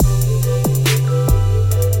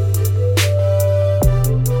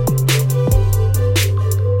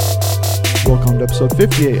episode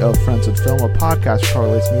 58 of Friends and Film, a podcast for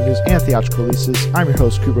relates movie news and theatrical releases. I'm your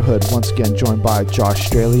host, Cooper Hood, once again joined by Josh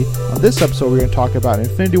Straley. On this episode, we're going to talk about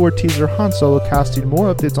Infinity War teaser, Han Solo casting,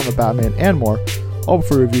 more updates on the Batman, and more. All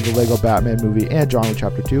before we review the Lego Batman movie and John Wick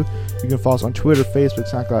Chapter 2. You can follow us on Twitter,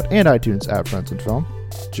 Facebook, SoundCloud, and iTunes at Friends and Film.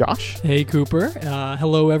 Josh? Hey, Cooper.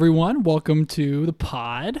 Hello, everyone. Welcome to the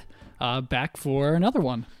pod. Back for another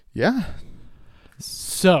one. Yeah.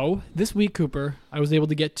 So, this week, Cooper, I was able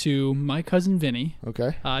to get to My Cousin Vinny.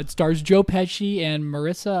 Okay. It stars Joe Pesci and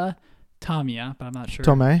Marissa Tomei, but I'm not sure.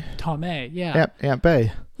 Tomei, yeah. Aunt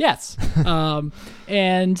Bay. Yes.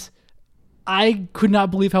 And I could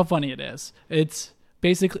not believe how funny it is. It's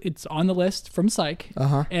on the list from Psych.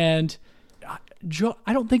 Uh-huh. And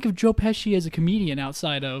I don't think of Joe Pesci as a comedian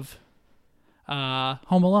outside of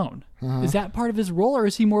Home Alone. Uh-huh. Is that part of his role, or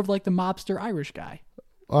is he more of like the mobster Irish guy?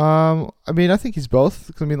 I think he's both.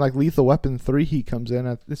 Like Lethal Weapon 3, he comes in.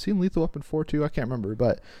 I've seen Lethal Weapon 4 too. I can't remember,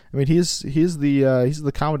 but he's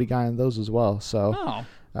the comedy guy in those as well. So,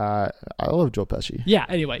 I love Joe Pesci. Yeah.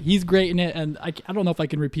 Anyway, he's great in it, and I don't know if I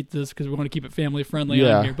can repeat this because we want to keep it family friendly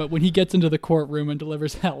on here. But when he gets into the courtroom and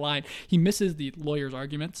delivers that line, he misses the lawyer's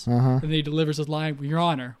arguments, and then he delivers his line, "Your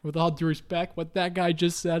Honor, with all due respect, what that guy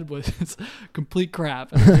just said was complete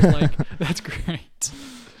crap." And I was like, "That's great."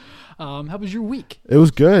 How was your week? It was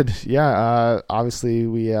good. Yeah. Obviously,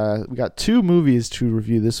 we got two movies to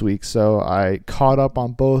review this week, so I caught up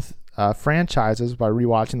on both franchises by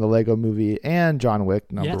rewatching the Lego Movie and John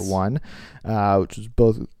Wick number 1, which was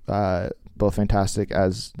both fantastic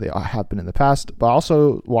as they have been in the past. But I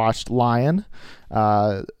also watched Lion,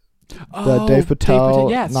 the Dave Patel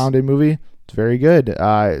nominated movie. It's very good.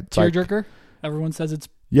 Tearjerker. Everyone says it's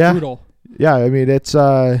brutal. Yeah,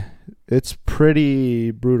 it's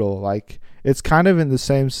pretty brutal. Like, it's kind of in the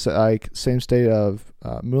same state of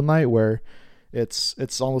Moonlight, where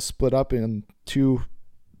it's almost split up in two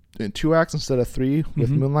acts instead of three with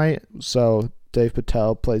Moonlight. So Dave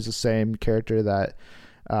Patel plays the same character that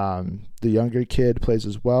the younger kid plays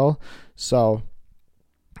as well. So,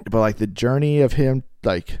 but like the journey of him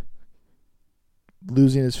like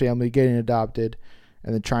losing his family, getting adopted,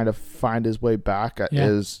 and then trying to find his way back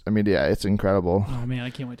is, it's incredible. Oh man, I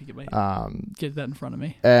can't wait to get that in front of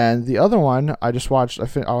me. And the other one I just watched,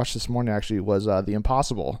 I watched this morning actually, was The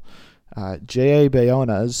Impossible. J.A.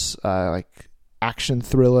 Bayona's action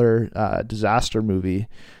thriller disaster movie.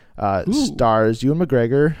 Stars Ewan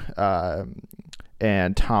McGregor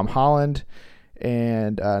and Tom Holland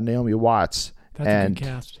and Naomi Watts. That's a good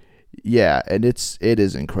cast. Yeah, and it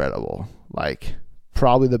is incredible. Like,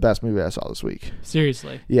 probably the best movie I saw this week.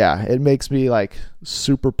 Seriously. Yeah, it makes me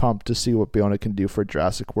super pumped to see what Bayona can do for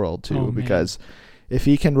Jurassic World too, because if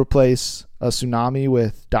he can replace a tsunami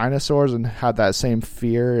with dinosaurs and have that same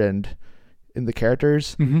fear and in the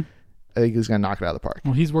characters, I think he's going to knock it out of the park.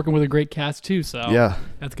 Well, he's working with a great cast too, so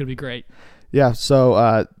that's going to be great. Yeah,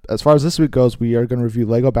 so as far as this week goes, we are going to review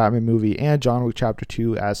Lego Batman movie and John Wick Chapter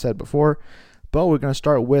 2 as said before. But we're going to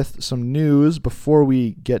start with some news before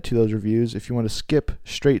we get to those reviews. If you want to skip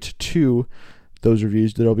straight to those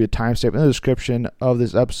reviews, there will be a timestamp in the description of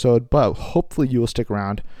this episode. But hopefully you will stick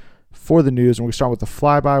around for the news. And we're going to start with the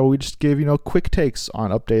flyby, where we just give quick takes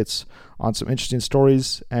on updates on some interesting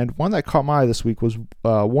stories. And one that caught my eye this week was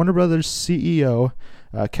Warner Brothers CEO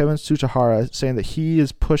Kevin Tsuchihara saying that he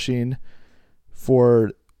is pushing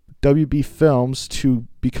for WB films to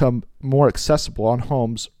become more accessible on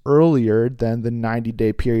homes earlier than the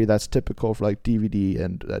 90-day period that's typical for DVD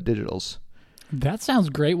and digitals. That sounds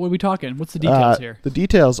great. What are we talking? What's the details here? The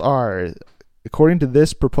details are, according to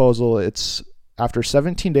this proposal, it's after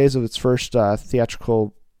 17 days of its first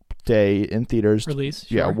theatrical day in theaters.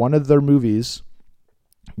 Release. Yeah, one of their movies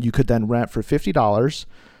you could then rent for $50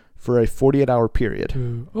 for a 48-hour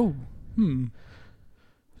period.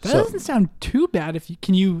 That doesn't sound too bad.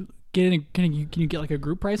 Can you get a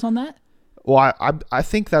group price on that? Well, I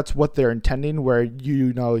think that's what they're intending, where you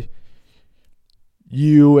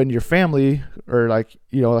and your family, or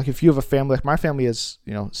if you have a family, like my family is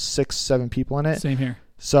 6-7 people in it. Same here.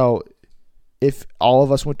 So if all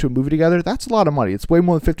of us went to a movie together, that's a lot of money. It's way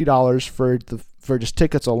more than $50 for just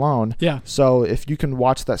tickets alone. Yeah. So if you can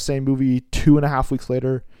watch that same movie 2.5 weeks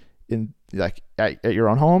later in at your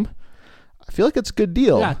own home, I feel like it's a good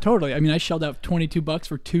deal. Yeah, totally. I shelled out $22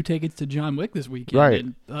 for 2 tickets to John Wick this weekend. Right.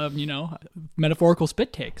 And, metaphorical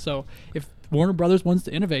spit take. So if Warner Brothers wants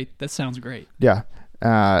to innovate, that sounds great. Yeah.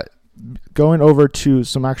 Going over to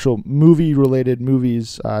some actual movie-related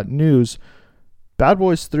news, Bad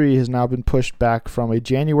Boys 3 has now been pushed back from a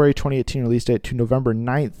January 2018 release date to November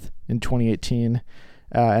 9th in 2018.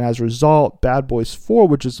 And as a result, Bad Boys 4,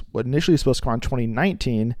 which is initially supposed to come out in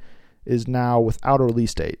 2019, is now without a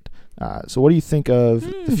release date. So what do you think of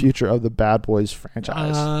the future of the Bad Boys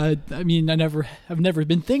franchise? I mean, I've never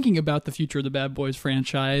been thinking about the future of the Bad Boys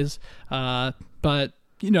franchise. But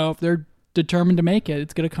if they're determined to make it,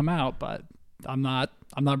 it's going to come out. But I'm not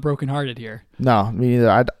brokenhearted here. No, me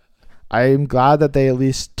neither. I'm glad that they at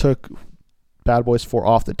least took Bad Boys 4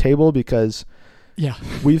 off the table, because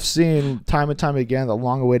we've seen time and time again that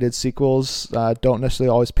long-awaited sequels don't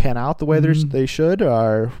necessarily always pan out the way they should,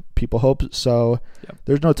 or people hope. So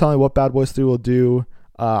there's no telling what Bad Boys 3 will do.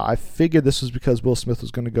 I figured this was because Will Smith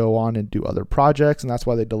was going to go on and do other projects, and that's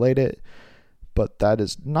why they delayed it. But that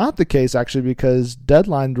is not the case, actually, because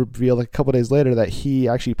Deadline revealed a couple days later that he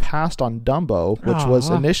actually passed on Dumbo, which was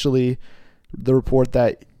initially the report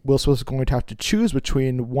that Will Smith was going to have to choose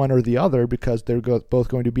between one or the other, because they're both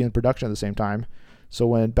going to be in production at the same time. So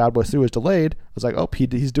when Bad Boys 3 was delayed, I was like, oh,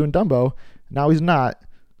 he's doing Dumbo. Now he's not.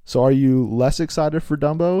 So are you less excited for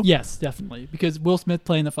Dumbo? Yes, definitely. Because Will Smith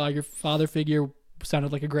playing the father figure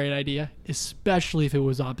sounded like a great idea, especially if it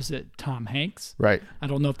was opposite Tom Hanks. Right. I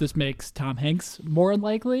don't know if this makes Tom Hanks more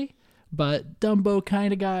unlikely, but Dumbo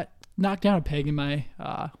kind of got knocked down a peg in my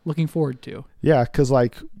looking forward to. Yeah, because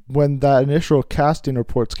when that initial casting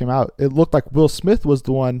reports came out, it looked like Will Smith was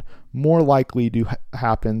the one more likely to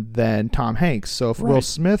happen than Tom Hanks. So if Will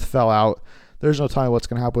Smith fell out, there's no telling what's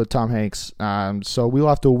going to happen with Tom Hanks. So we'll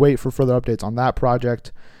have to wait for further updates on that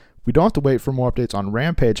project. We don't have to wait for more updates on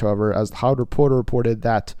Rampage, however, as the Hollywood Reporter reported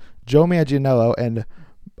that Joe Manganiello and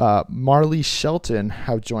Marley Shelton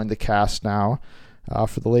have joined the cast now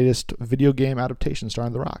for the latest video game adaptation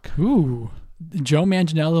starring The Rock. Ooh, Joe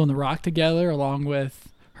Manganiello and The Rock together, along with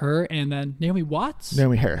her and then Naomi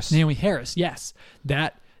Harris. Yes,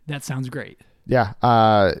 that sounds great. Yeah,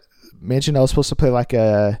 Manganiello's supposed to play like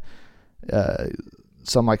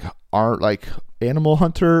some animal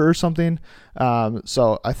hunter or something.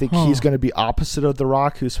 So I think he's going to be opposite of The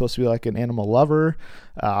Rock, who's supposed to be like an animal lover.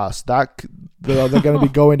 So that they're going to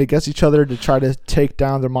be going against each other to try to take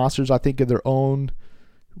down their monsters, I think, in their own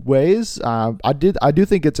ways. I do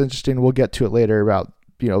think it's interesting. We'll get to it later about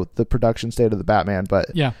the production state of the Batman, but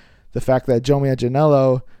the fact that Joe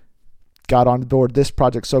Manganiello got on board this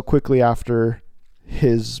project so quickly after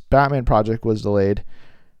his Batman project was delayed,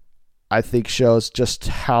 I think shows just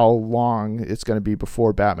how long it's going to be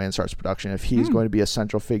before Batman starts production, if he's going to be a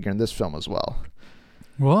central figure in this film as well.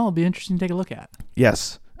 Well, it'll be interesting to take a look at.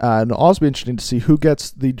 Yes. And it'll also be interesting to see who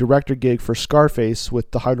gets the director gig for Scarface,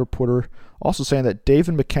 with the Hollywood Reporter also saying that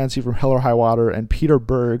David Mackenzie from Hell or High Water and Peter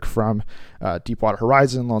Berg from Deepwater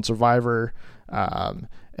Horizon, Lone Survivor,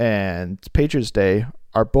 and Patriots Day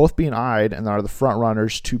are both being eyed and are the front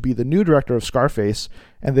runners to be the new director of Scarface,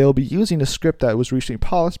 and they'll be using a script that was recently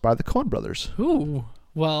polished by the Coen brothers. Ooh,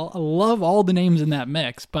 well, I love all the names in that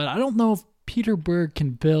mix, but I don't know if Peter Berg can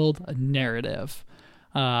build a narrative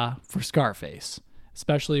for Scarface,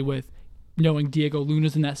 especially with knowing Diego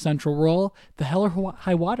Luna's in that central role. The Hell or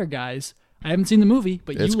High Water guys, I haven't seen the movie,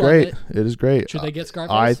 but it's you great. love it. It is great. Should they get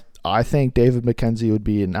Scarface? I think David Mackenzie would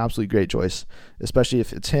be an absolutely great choice, especially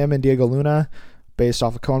if it's him and Diego Luna. Based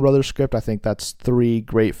off a Coen Brothers script, I think that's three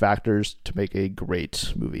great factors to make a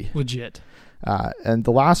great movie. Legit. And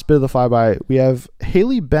the last bit of the flyby, we have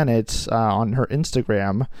Haley Bennett on her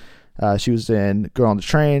Instagram. She was in Girl on the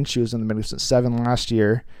Train. She was in The Magnificent Seven last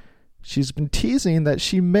year. She's been teasing that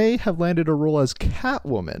she may have landed a role as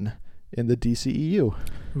Catwoman in the DCEU.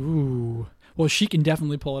 Ooh. Well, she can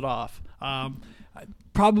definitely pull it off.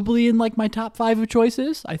 Probably in my top 5 of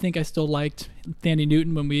choices. I think I still liked Thandie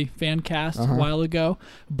Newton when we fan cast a while ago,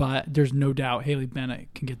 but there's no doubt Haley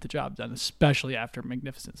Bennett can get the job done, especially after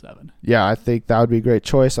Magnificent Seven. Yeah, I think that would be a great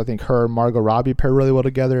choice. I think her and Margot Robbie pair really well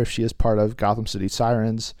together if she is part of Gotham City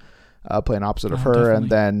Sirens, playing opposite of her. Definitely. And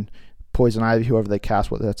then Poison Ivy, whoever they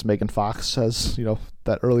cast, whether that's Megan Fox, as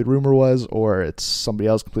that early rumor was, or it's somebody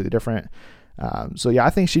else completely different. So yeah, I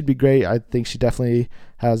think she'd be great. I think she definitely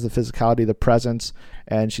has the physicality, the presence,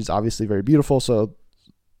 and she's obviously very beautiful. So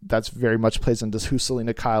that's very much plays into who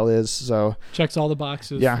Selena Kyle is. So checks all the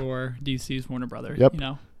boxes for DC's Warner Brother. Yep.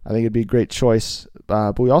 I think it'd be a great choice.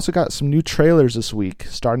 But we also got some new trailers this week,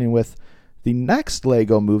 starting with the next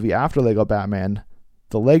Lego movie after Lego Batman,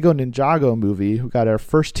 the Lego Ninjago movie. We got our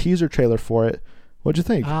first teaser trailer for it. What'd you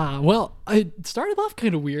think? Well, it started off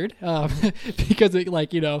kind of weird because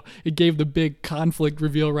it gave the big conflict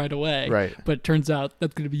reveal right away. Right. But it turns out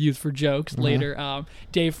that's going to be used for jokes later.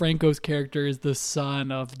 Dave Franco's character is the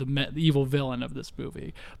son of the evil villain of this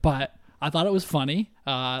movie. But I thought it was funny,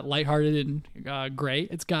 lighthearted, and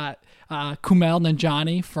great. It's got Kumail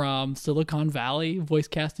Nanjiani from Silicon Valley voice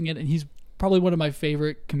casting it, and he's probably one of my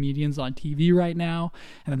favorite comedians on TV right now.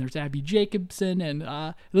 And then there's Abby Jacobson, and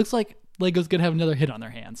it looks like Lego's gonna have another hit on their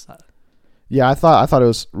hands. Yeah, I thought it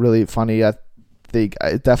was really funny. I think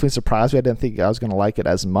it definitely surprised me. I didn't think I was gonna like it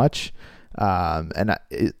as much.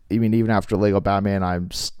 Even after Lego Batman, I'm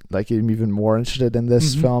even more interested in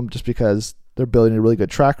this film just because they're building a really good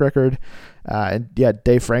track record. And yeah,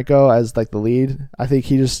 Dave Franco as like the lead. I think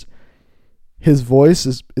his voice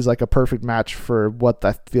is like a perfect match for what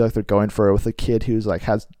I feel like they're going for with a kid who's like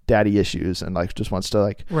has daddy issues and like just wants to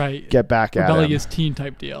like get back at him. Rebellious teen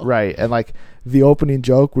type deal. Right. And like the opening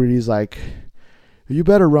joke where he's like, "You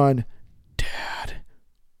better run, Dad."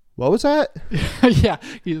 What was that? Yeah,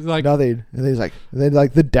 he's like nothing. And he's like, and then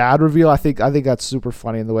like the dad reveal. I think that's super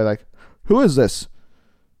funny in the way like, "Who is this?"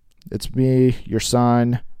 "It's me, your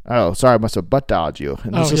son." "Oh, sorry, I must have butt dialed you."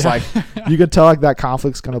 And it's just like you could tell like that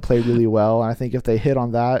conflict's gonna play really well. And I think if they hit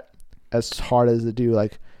on that as hard as they do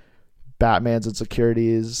like Batman's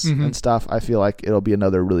insecurities and stuff, I feel like it'll be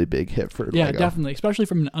another really big hit for Lego. Definitely, especially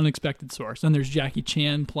from an unexpected source. Then there's Jackie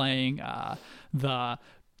Chan playing the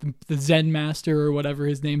Zen Master or whatever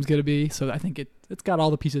his name's gonna be. So I think it's got all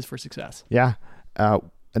the pieces for success. Yeah.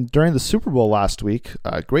 And during the Super Bowl last week,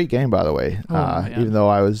 great game, by the way, even though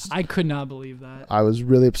I could not believe that. I was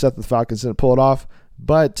really upset that the Falcons didn't pull it off.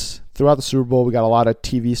 But throughout the Super Bowl, we got a lot of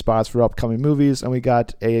TV spots for upcoming movies, and we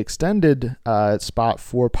got a extended spot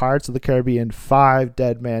for Pirates of the Caribbean 5,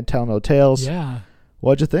 Dead Man Tell No Tales. Yeah.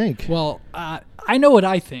 What'd you think? Well, I know what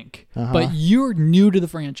I think, but you're new to the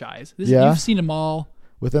franchise. You've seen them all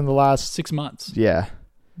within the last 6 months. Yeah.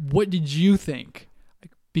 What did you think?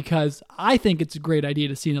 Because I think it's a great idea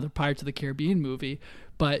to see another Pirates of the Caribbean movie,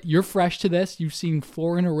 but you're fresh to this. You've seen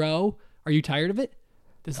 4 in a row. Are you tired of it?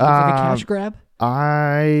 Does it look like a cash grab?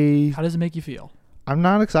 How does it make you feel? I'm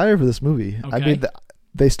not excited for this movie. Okay. I mean,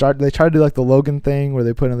 they tried to do like the Logan thing where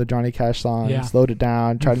they put in the Johnny Cash song and slowed it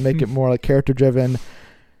down, tried to make it more like character driven.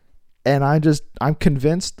 And I'm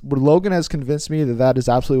convinced, Logan has convinced me that is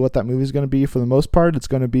absolutely what that movie is going to be. For the most part, it's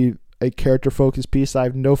going to be a character focused piece. I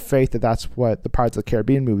have no faith that that's what the Pirates of the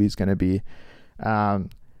Caribbean movie is going to be. And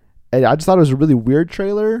I just thought it was a really weird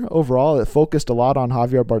trailer overall. It focused a lot on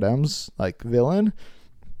Javier Bardem's like villain.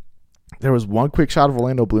 There was one quick shot of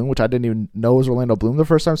Orlando Bloom, which I didn't even know was Orlando Bloom the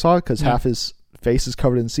first time I saw it because half his face is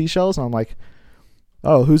covered in seashells. And I'm like,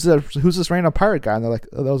 "Oh, who's this random pirate guy?" And they're like,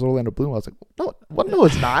 "Oh, that was Orlando Bloom." I was like, no,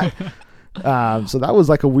 it's not. So that was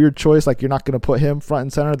like a weird choice. Like, you're not going to put him front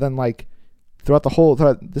and center. Then like throughout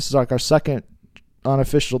this is like our second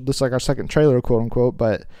unofficial, this is like our second trailer, quote unquote.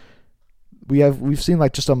 But we've seen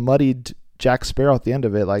like just a muddied Jack Sparrow at the end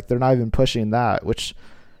of it. Like, they're not even pushing that, which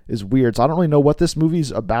is weird. So I don't really know what this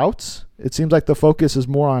movie's about. It seems like the focus is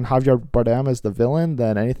more on Javier Bardem as the villain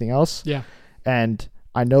than anything else. Yeah. And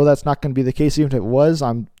I know that's not going to be the case. Even if it was,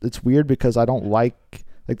 it's weird because I don't like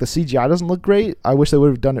the CGI doesn't look great. I wish they would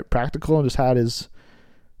have done it practical and just had his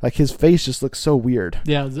face just looks so weird.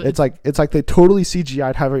 Yeah. It's like they totally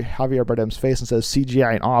CGI'd Javier Bardem's face instead of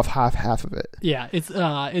CGI'ing off half of it. Yeah.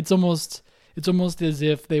 It's almost as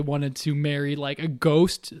if they wanted to marry like a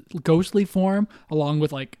ghostly form along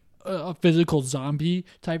with like a physical zombie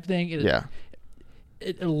type thing.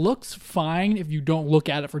 It looks fine if you don't look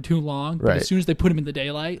at it for too long. But as soon as they put him in the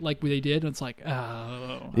daylight, like they did, it's like,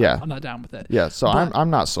 oh, yeah, I'm not down with it. Yeah, so I'm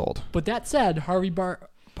not sold. But that said, Javier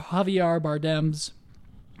Bardem's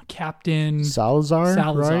Captain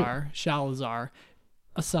Salazar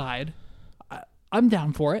aside, I'm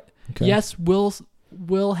down for it. Okay. Yes,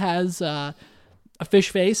 Will has a fish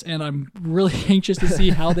face, and I'm really anxious to see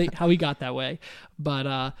how he got that way.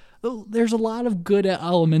 But there's a lot of good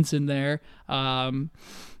elements in there,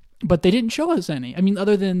 but they didn't show us any. I mean,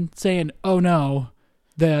 other than saying, "Oh no,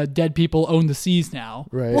 the dead people own the seas now."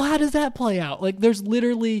 Right. Well, how does that play out? Like, there's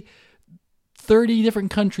literally 30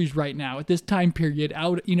 different countries right now at this time period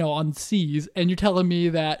out, on seas, and you're telling me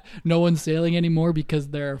that no one's sailing anymore because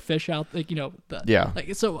there are fish out,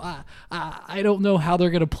 so I don't know how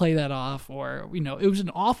they're gonna play that off, or it was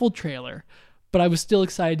an awful trailer, but I was still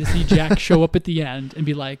excited to see Jack show up at the end and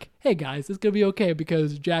be like, "Hey guys, it's gonna be okay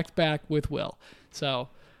because Jack's back with Will." So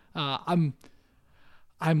I'm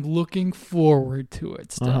looking forward to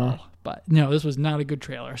it still, but no, this was not a good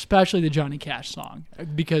trailer, especially the Johnny Cash song,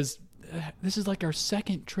 because this is like our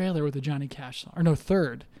second trailer with a Johnny Cash song. Or no,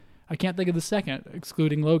 third. I can't think of the second,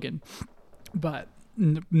 excluding Logan. But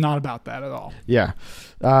not about that at all. Yeah.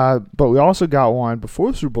 But we also got one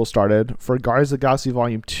before the Super Bowl started for Guardians of the Galaxy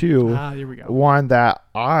Volume 2. Here we go. One that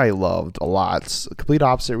I loved a lot. It's a complete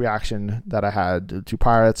opposite reaction that I had to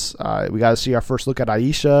Pirates. We got to see our first look at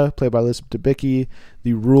Aisha, played by Elizabeth Debicki,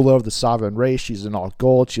 the ruler of the Sovereign race. She's in all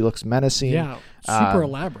gold. She looks menacing. Yeah, super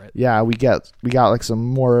elaborate. Yeah, we got like some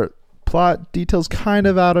more plot details kind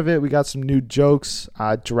of out of it. We got some new jokes.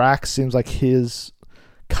 Drax seems like his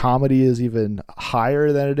comedy is even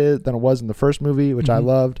higher than it was in the first movie, which I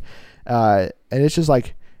loved. And it's just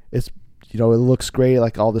like, it's, it looks great.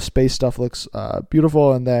 Like all the space stuff looks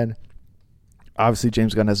beautiful. And then obviously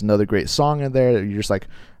James Gunn has another great song in there. You're just like,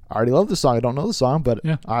 I already love this song. I don't know the song, but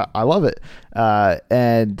yeah. I love it.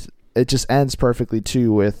 And it just ends perfectly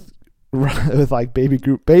too with like Baby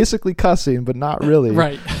Groot basically cussing, but not really.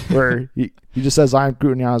 Right. Where he just says, I'm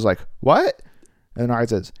Groot. And I was like, what? And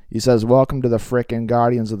then he says, welcome to the frickin'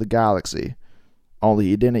 Guardians of the Galaxy. Only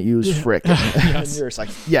he didn't use frickin'. Yes. And you're just like,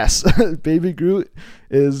 yes. Baby Groot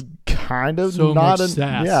is kind of so not much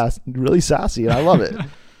sass. Yeah, really sassy, and I love it.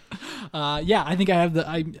 Yeah, I think I have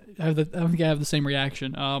I think I have the same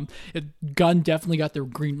reaction. Gunn definitely got the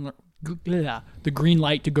green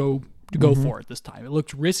light to go for it this time. It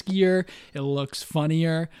looks riskier, it looks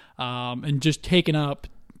funnier, and just taken up.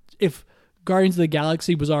 If Guardians of the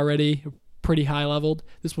Galaxy was already pretty high leveled,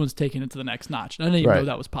 this one's taking it to the next notch. I didn't even know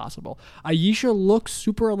that was possible. Aisha looks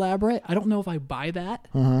super elaborate. I don't know if I buy that.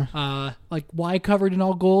 Like, why covered in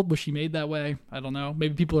all gold? Was she made that way? I don't know.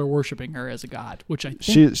 Maybe people are worshiping her as a god, which I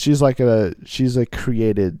think she's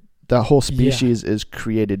created. The whole species is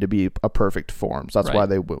created to be a perfect form. So that's why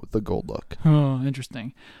they went with the gold look. Oh,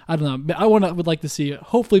 interesting. I don't know. I would like to see it.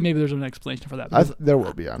 Hopefully, maybe there's an explanation for that. There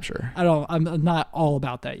will be, I'm sure. I'm not all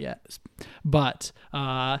about that yet. But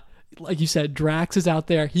like you said, Drax is out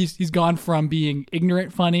there. He's gone from being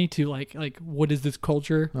ignorant funny to like what is this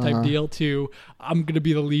culture type deal to I'm gonna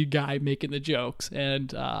be the lead guy making the jokes.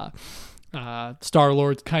 And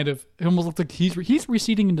Star-Lord's kind of, it almost looks like he's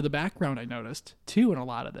receding into the background, I noticed too in a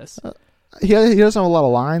lot of this. He doesn't have a lot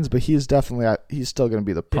of lines, but he's still going to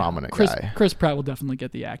be the prominent guy. Chris Pratt will definitely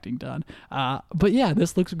get the acting done. But yeah,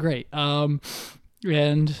 this looks great. And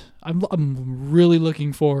I'm really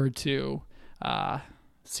looking forward to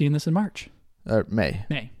seeing this in March. May.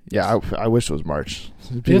 Yeah, I wish it was March.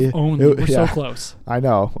 If only. We're so close. I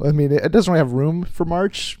know. I mean, it doesn't really have room for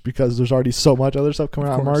March because there's already so much other stuff coming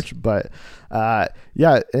out in March. But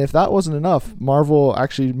if that wasn't enough, Marvel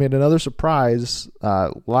actually made another surprise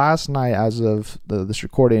last night as of this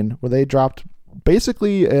recording, where they dropped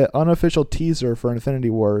basically an unofficial teaser for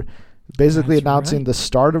Infinity War, basically announcing the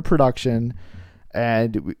start of production.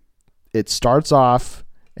 And it starts off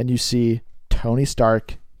and you see Tony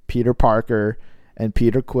Stark, Peter Parker, and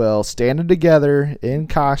Peter Quill standing together in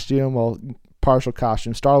costume, well, partial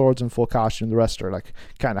costume. Star-Lord's in full costume. The rest are like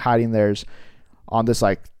kind of hiding theirs on this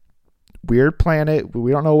like weird planet.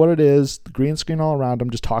 We don't know what it is. The green screen all around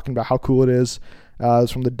them, just talking about how cool it is. It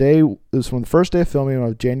was from the first day of filming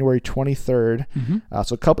of January 23rd.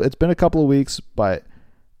 So it's been a couple of weeks, but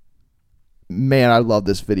man, I love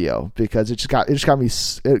this video because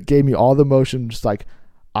it gave me all the emotion. Just like,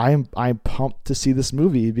 I'm pumped to see this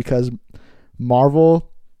movie because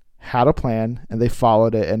Marvel had a plan and they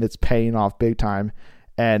followed it and it's paying off big time,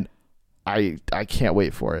 and I can't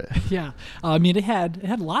wait for it. Yeah, I mean it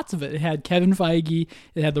had lots of it. It had Kevin Feige,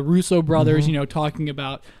 it had the Russo brothers, talking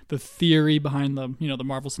about the theory behind the the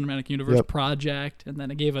Marvel Cinematic Universe project, and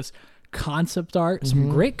then it gave us concept art, some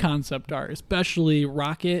great concept art, especially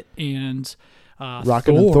Rocket and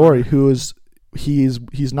Thor, who is. He's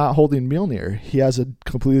not holding Mjolnir. He has a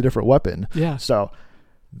completely different weapon. Yeah. So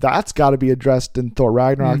that's got to be addressed in Thor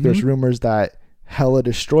Ragnarok. There's rumors that Hela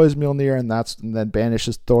destroys Mjolnir and then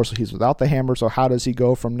banishes Thor, so he's without the hammer. So how does he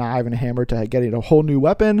go from not having a hammer to getting a whole new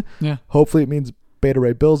weapon? Yeah. Hopefully it means Beta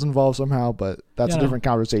Ray Bill's involved somehow, but that's a different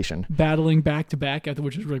conversation. Battling back to back,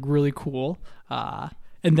 which is like really cool.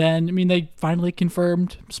 And then they finally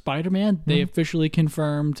confirmed Spider-Man. They officially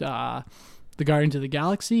confirmed the Guardians of the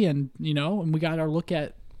Galaxy, and we got our look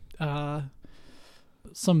at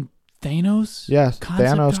some Thanos. Yes,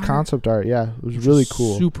 Thanos concept art. Yeah, it was really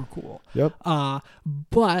cool. Super cool. Yep.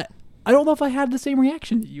 But I don't know if I had the same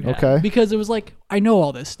reaction that you had. Okay. Because it was like, I know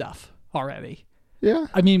all this stuff already. Yeah.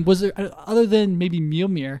 I mean, was there, other than maybe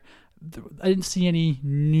Mjolnir, I didn't see any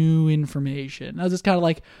new information. I was just kind of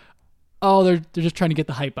like, oh, they're just trying to get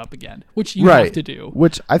the hype up again, which you have to do.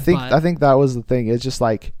 Which I think that was the thing. It's just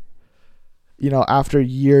like, after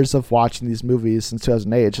years of watching these movies since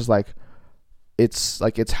 2008, it's just like,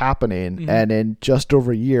 it's happening, and in just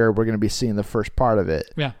over a year we're going to be seeing the first part of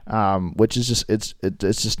it. Which is just it's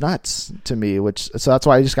just nuts to me. So that's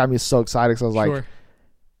why it just got me so excited, because I was like,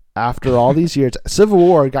 after all these years, Civil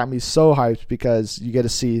War got me so hyped because you get to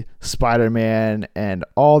see Spider-Man and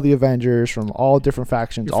all the Avengers from all different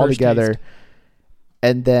factions all together,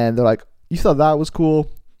 and then they're like, you thought that was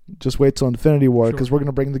cool? Just wait till Infinity War, because we're going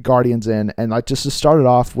to bring the Guardians in, and like just to start it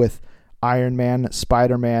off with Iron Man,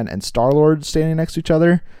 Spider-Man, and Star-Lord standing next to each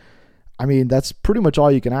other. I mean, that's pretty much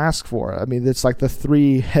all you can ask for. I mean, it's like the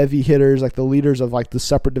three heavy hitters, like the leaders of like the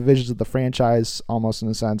separate divisions of the franchise, almost in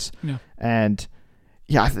a sense. And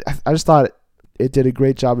yeah, I just thought it did a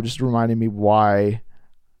great job of just reminding me why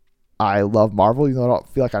I love Marvel, even though I don't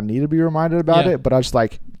feel like I need to be reminded about it. But I was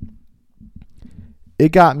like,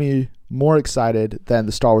 it got me more excited than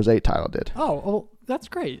the Star Wars 8 title did. Oh, well, that's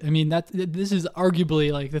great. I mean, this is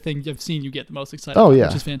arguably like the thing I've seen you get the most excited about,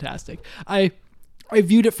 which is fantastic. I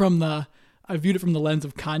viewed it from the lens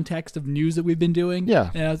of context of news that we've been doing.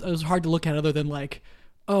 And it was hard to look at other than like,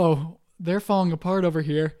 oh, they're falling apart over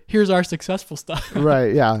here. Here's our successful stuff.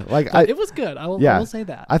 Right. Yeah. Like it was good. I will say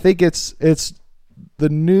that. I think it's the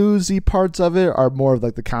newsy parts of it are more of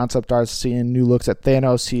like the concept art, seeing new looks at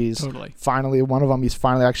Thanos. He's finally, one of them, he's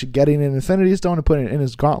finally actually getting an Infinity Stone and putting it in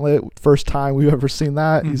his gauntlet. First time we've ever seen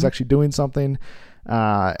that. He's actually doing something.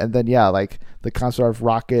 And then, like the concept art of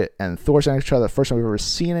Rocket and Thor standing each other. First time we've ever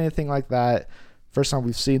seen anything like that. First time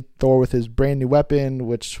we've seen Thor with his brand new weapon,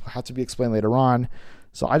 which has to be explained later on.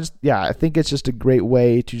 So I think it's just a great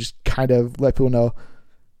way to just kind of let people know,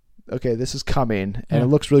 okay, this is coming, and it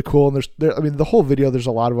looks really cool. And the whole video, there's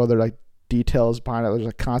a lot of other like details behind it. There's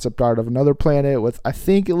a concept art of another planet with, I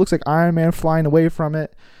think it looks like Iron Man flying away from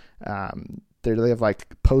it. They have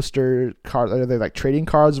like poster cards, they have like trading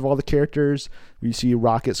cards of all the characters. You see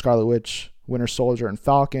Rocket, Scarlet Witch, Winter Soldier, and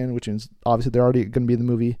Falcon, which is obviously they're already going to be in the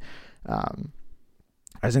movie.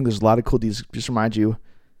 I think there's a lot of cool details. Just remind you,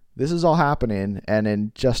 this is all happening, and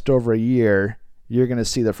in just over a year, you're going to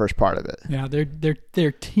see the first part of it. Yeah,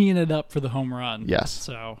 they're teeing it up for the home run. Yes.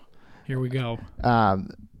 So here we go.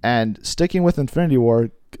 And sticking with Infinity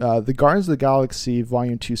War, the Guardians of the Galaxy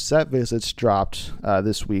Volume 2 set visits dropped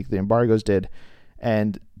this week. The embargoes did.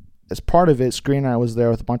 And as part of it, Screen Rant was there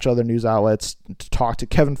with a bunch of other news outlets to talk to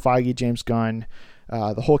Kevin Feige, James Gunn,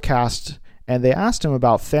 the whole cast. And they asked him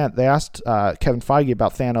about Kevin Feige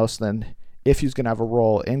about Thanos, then if he's going to have a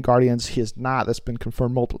role in Guardians. He is not. That's been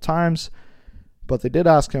confirmed multiple times. But they did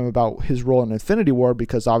ask him about his role in Infinity War,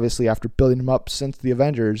 because obviously after building him up since the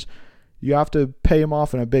Avengers, you have to pay him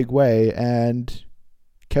off in a big way. And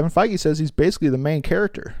Kevin Feige says he's basically the main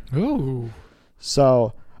character. Ooh.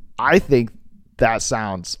 So I think that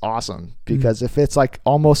sounds awesome, because if it's like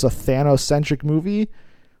almost a Thanos-centric movie,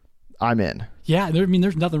 I'm in. Yeah,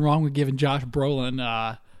 there's nothing wrong with giving Josh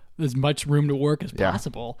Brolin as much room to work as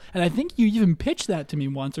possible. And I think you even pitched that to me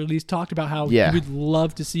once, or at least talked about how you would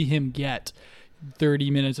love to see him get 30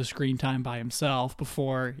 minutes of screen time by himself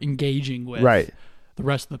before engaging with the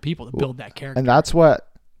rest of the people to build that character. And that's what,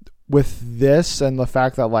 with this and the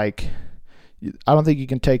fact that, like, I don't think you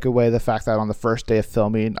can take away the fact that on the first day of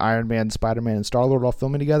filming, Iron Man, Spider-Man, and Star-Lord all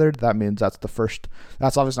filming together. That means that's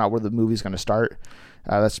obviously not where the movie's going to start.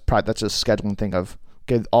 That's just a scheduling thing of,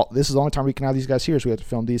 okay, this is the only time we can have these guys here, so we have to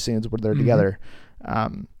film these scenes where they're together.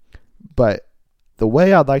 But the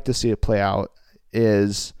way I'd like to see it play out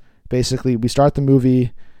is basically we start the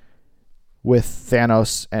movie with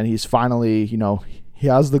Thanos, and he's finally, he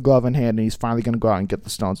has the glove in hand, and he's finally going to go out and get the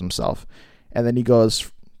stones himself. And then he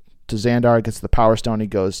goes to Xandar, gets the Power Stone. He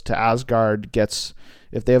goes to Asgard,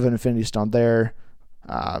 if they have an Infinity Stone there,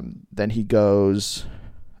 then he goes...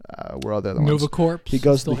 where are the other ones? Nova Corps. He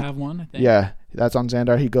goes still have one, I think. Yeah, that's on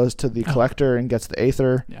Xandar. He goes to the Collector and gets the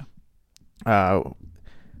Aether. Yeah.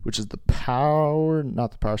 Which is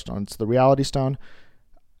not the Power Stone. It's the Reality Stone.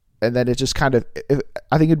 And then it just kind of,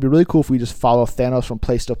 I think it'd be really cool if we just follow Thanos from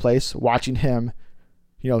place to place, watching him,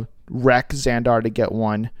 wreck Xandar to get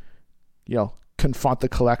one, confront the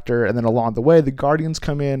Collector, and then along the way, the Guardians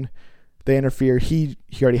come in, they interfere. He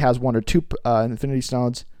already has one or two Infinity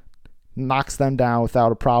Stones, knocks them down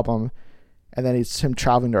without a problem, and then it's him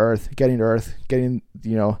traveling to Earth, getting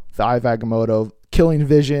the Eye of Agamotto, killing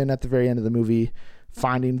Vision at the very end of the movie,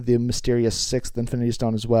 finding the mysterious 6th Infinity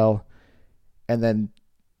Stone as well, and then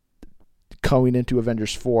going into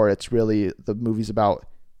Avengers 4, it's really, the movie's about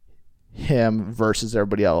him versus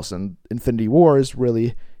everybody else, and Infinity War is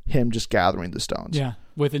really him just gathering the stones. Yeah,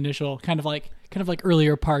 with initial kind of like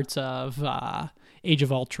earlier parts of Age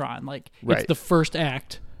of Ultron, it's the first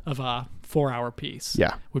act of a 4-hour piece.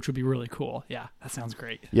 Yeah. Which would be really cool. Yeah, that sounds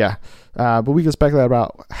great. Yeah. But we can speculate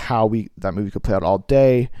about how that movie could play out all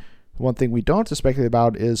day. One thing we don't have to speculate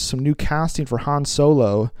about is some new casting for Han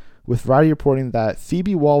Solo, with Variety reporting that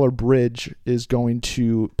Phoebe Waller-Bridge is going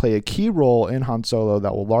to play a key role in Han Solo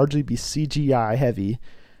that will largely be CGI heavy.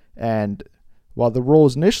 And while the role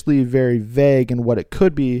is initially very vague in what it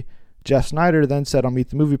could be, Jeff Snyder then said on Meet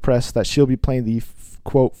the Movie Press that she'll be playing the,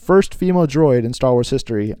 quote, first female droid in Star Wars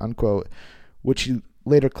history, unquote, which he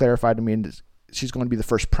later clarified to mean she's going to be the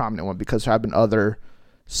first prominent one, because there have been other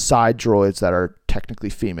side droids that are technically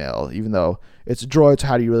female, even though it's a droid, so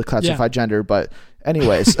how do you really classify gender? But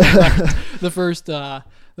anyways. the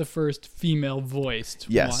first female voiced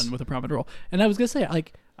one with a prominent role. And I was going to say,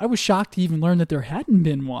 like, I was shocked to even learn that there hadn't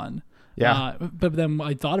been one. Yeah. But then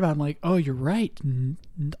I thought about it, I'm like, oh, you're right.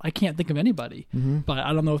 I can't think of anybody. Mm-hmm. But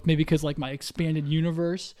I don't know if maybe because like my expanded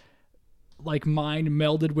universe, like mine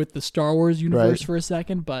melded with the Star Wars universe for a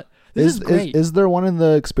second. But this is great. Is there one in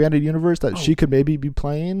the expanded universe that she could maybe be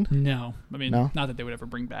playing? No. I mean, not that they would ever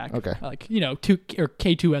bring back. Okay. Like,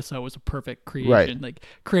 K2SO was a perfect creation. Right. Like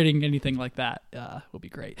creating anything like that would be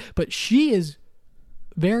great. But she is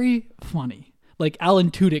very funny. Like Alan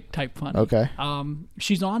Tudyk type funny. Okay.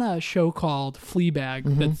 She's on a show called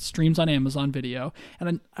Fleabag that streams on Amazon Video,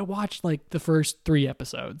 and I watched like the first 3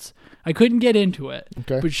 episodes. I couldn't get into it,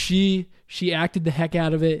 but she acted the heck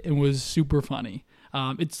out of it and was super funny.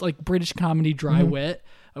 It's like British comedy dry wit,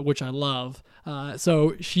 which I love.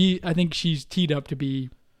 So I think she's teed up to be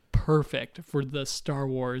perfect for the Star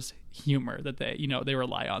Wars humor that they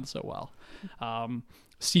rely on so well.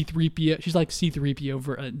 C-3PO, she's like C-3PO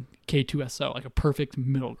over K2SO, like a perfect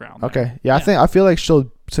middle ground. Okay, yeah. I feel like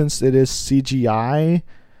since it is CGI,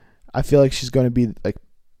 I feel like she's going to be like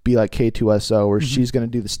K2SO, where she's going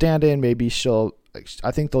to do the stand-in. Maybe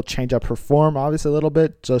I think they'll change up her form obviously a little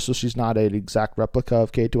bit, so she's not an exact replica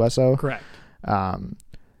of K2SO. Correct. But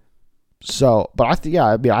I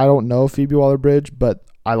don't know Phoebe Waller-Bridge, but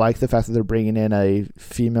I like the fact that they're bringing in a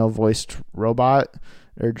female-voiced robot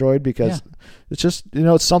or droid, because it's just,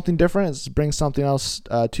 it's something different. It brings something else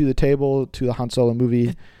to the table, to the Han Solo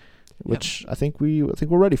movie, which I think we're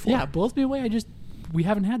ready for. Yeah, blows me away. We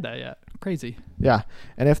haven't had that yet. Crazy. Yeah,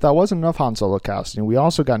 and if that wasn't enough Han Solo casting, we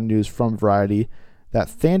also got news from Variety that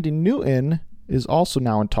Thandie Newton is also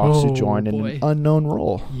now in talks to join in an unknown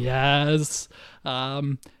role. Yes.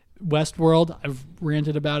 Westworld, I've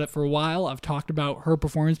ranted about it for a while. I've talked about her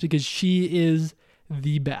performance because she is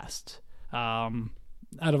the best.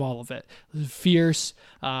 Out of all of it, fierce,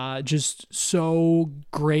 just so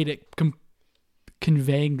great at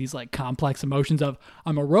conveying these like complex emotions of,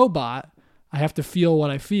 I'm a robot, I have to feel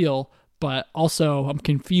what I feel, but also I'm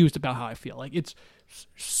confused about how I feel. Like, it's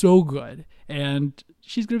so good, and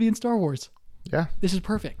she's gonna be in Star Wars. Yeah, this is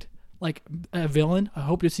perfect. Like a villain, I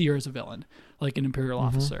hope to see her as a villain, like an Imperial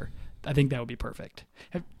officer. I think that would be perfect.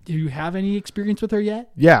 Do you have any experience with her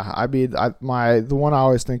yet? Yeah, I mean, the one I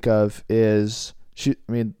always think of is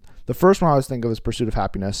the first one I always think of is Pursuit of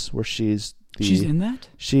Happiness, where she's in that?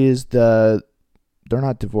 They're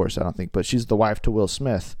not divorced, I don't think, but she's the wife to Will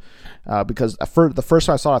Smith. Because the first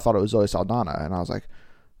time I saw it, I thought it was Zoe Saldana, and I was like,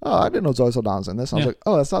 oh, I didn't know Zoe Saldana's in this. I was like,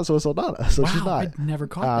 oh, that's not Zoe Saldana, so she's not. I never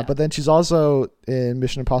caught that. But then she's also in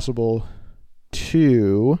Mission Impossible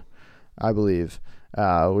 2, I believe,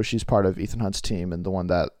 where she's part of Ethan Hunt's team and the one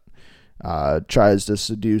that tries to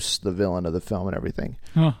seduce the villain of the film and everything.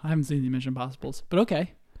 Oh, I haven't seen the Mission Impossibles, but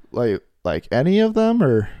okay. Like any of them,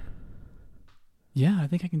 or? Yeah, I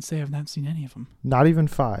think I can say I've not seen any of them. Not even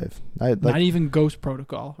 5. Not even Ghost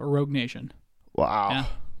Protocol or Rogue Nation. Wow. Yeah.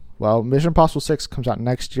 Well, Mission Impossible 6 comes out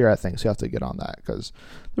next year, I think, so you have to get on that because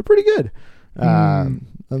they're pretty good.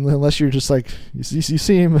 Unless you're just like you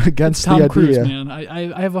seem against Tom the idea. Cruise, man.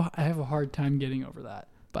 I have a hard time getting over that.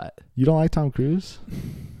 But you don't like Tom Cruise?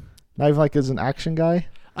 Not even like as an action guy?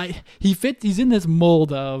 He's in this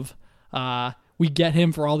mold of we get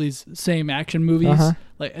him for all these same action movies.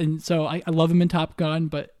 Like, and so I love him in Top Gun,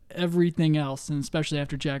 but everything else, and especially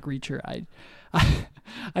after Jack Reacher,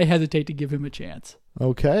 I hesitate to give him a chance.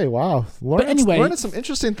 Okay, wow. Learning some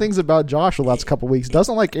interesting things about Josh the last couple of weeks.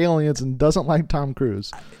 Doesn't like aliens and doesn't like Tom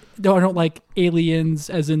Cruise. No, I don't like aliens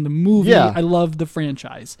as in the movie. Yeah. I love the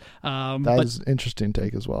franchise. That is an interesting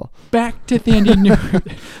take as well. Back to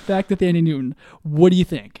Thandie Newton. What do you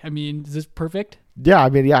think? I mean, is this perfect? Yeah,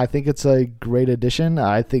 I think it's a great addition.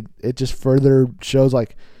 I think it just further shows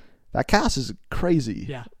like that cast is crazy.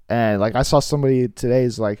 Yeah. And like I saw somebody today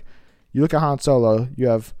is like, you look at Han Solo, you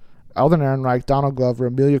have Alden Ehrenreich, Donald Glover,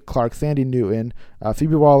 Emilia Clarke, Thandie Newton,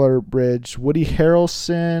 Phoebe Waller-Bridge, Woody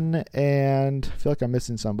Harrelson, and I feel like I'm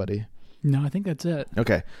missing somebody. No, I think that's it.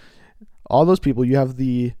 Okay. all those people. You have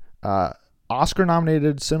the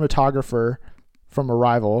Oscar-nominated cinematographer from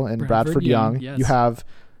Arrival and Bradford Young. Yes. You have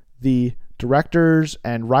the directors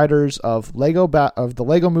and writers of of the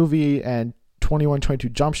Lego Movie and 2122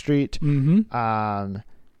 Jump Street. Mm-hmm.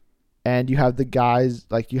 And you have the guys,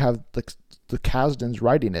 like, you have the Kasdans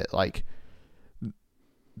writing it. Like,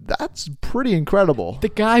 that's pretty incredible. The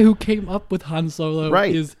guy who came up with Han Solo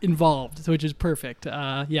Right. is involved, which is perfect.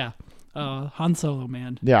 Han Solo,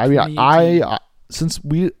 man. Yeah, I mean, I since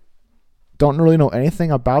we don't really know anything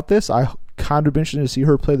about this, I kind of been interested to see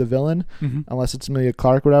her play the villain, unless it's Emilia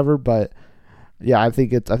Clarke or whatever. But yeah, I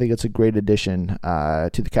think it's a great addition to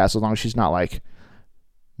the cast, as long as she's not like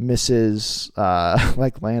Mrs.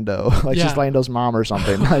 Like Lando, like she's Lando's mom or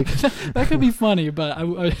something. Like that could be funny, but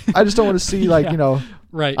I just don't want to see like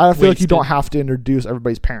right. I feel like you don't have to introduce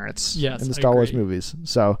everybody's parents in the Star Wars movies.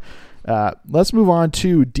 So let's move on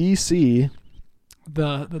to DC.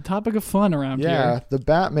 The topic of fun around here. Yeah, the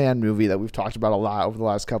Batman movie that we've talked about a lot over the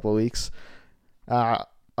last couple of weeks. A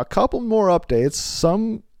couple more updates,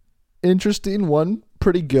 some interesting, one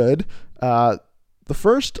pretty good. The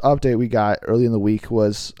first update we got early in the week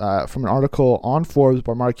was from an article on Forbes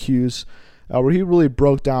by Mark Hughes, where he really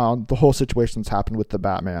broke down the whole situation that's happened with the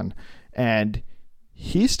Batman. And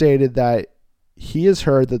he stated that he has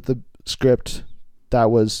heard that the script that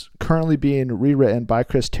was currently being rewritten by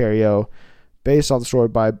Chris Terrio, based off the story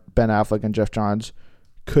by Ben Affleck and Jeff Johns,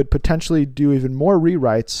 could potentially do even more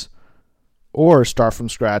rewrites or start from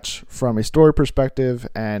scratch from a story perspective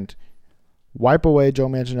and wipe away Joe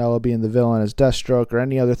Manganiello being the villain as Deathstroke or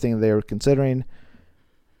any other thing they were considering.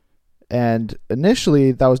 And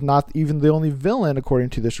initially, that was not even the only villain, according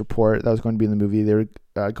to this report, that was going to be in the movie. They were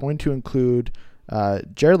going to include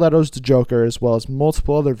Jared Leto's the Joker, as well as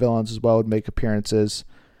multiple other villains as well would make appearances.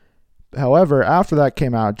 However, after that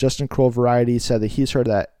came out, Justin Kroll Variety said that he's heard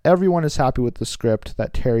that everyone is happy with the script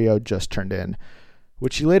that Terrio just turned in,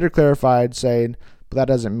 which he later clarified, saying, but that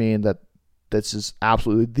doesn't mean that this is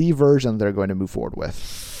absolutely the version they're going to move forward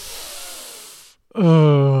with.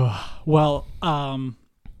 Well,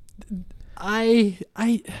 I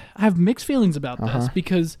have mixed feelings about this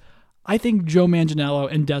because I think Joe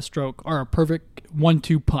Manganiello and Deathstroke are a perfect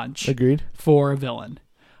 1-2 punch. Agreed. For a villain.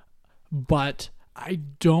 But I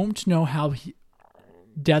don't know how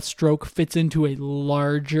Deathstroke fits into a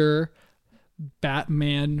larger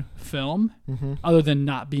Batman film other than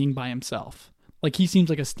not being by himself. Like, he seems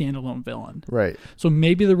like a standalone villain. Right. So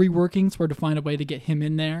maybe the reworkings were to find a way to get him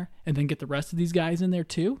in there and then get the rest of these guys in there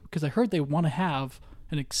too. Because I heard they want to have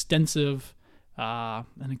an extensive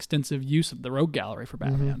use of the Rogue Gallery for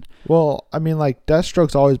Batman. Well, I mean, like,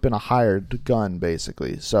 Deathstroke's always been a hired gun,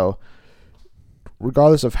 basically. So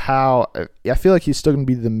regardless of how, I feel like he's still going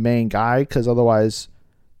to be the main guy, because otherwise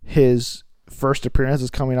his first appearance is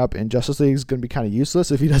coming up in Justice League is going to be kind of useless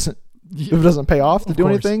if he doesn't pay off to do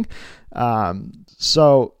anything.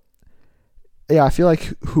 So yeah, I feel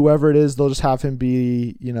like whoever it is, they'll just have him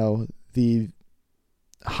be, the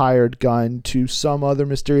hired gun to some other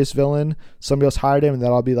mysterious villain. Somebody else hired him, and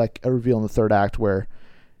that'll be like a reveal in the third act where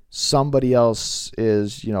somebody else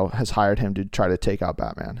has hired him to try to take out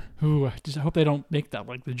Batman. Ooh, I just hope they don't make that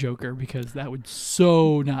like the Joker, because that would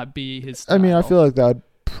so not be his style. I mean, I feel like that would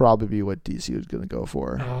probably be what DC was going to go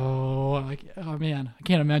for. Oh man, I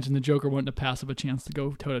can't imagine the Joker wanting to pass up a chance to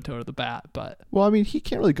go toe-to-toe to the Bat, but... Well, I mean, he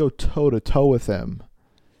can't really go toe-to-toe with him.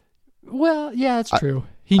 Well, yeah, it's true.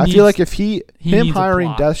 I feel like if him hiring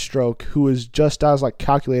plot. Deathstroke, who is just as like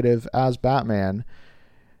calculative as Batman,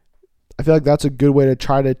 I feel like that's a good way to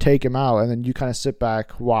try to take him out, and then you kind of sit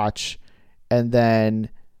back, watch, and then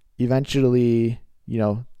eventually,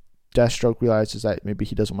 Deathstroke realizes that maybe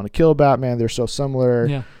he doesn't want to kill Batman. They're so similar.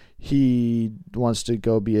 Yeah. He wants to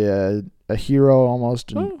go be a hero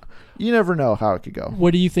almost. And you never know how it could go.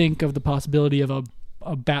 What do you think of the possibility of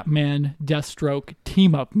a Batman Deathstroke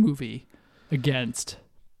team up movie against?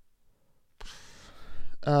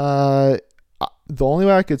 The only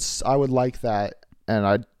way I would like that, and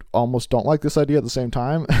I almost don't like this idea at the same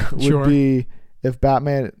time, would be if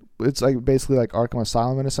Batman, it's like basically like Arkham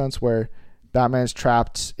Asylum in a sense, where Batman's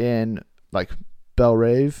trapped in like Belle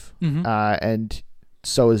Reve, and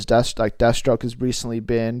so is Deathstroke has recently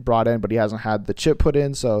been brought in, but he hasn't had the chip put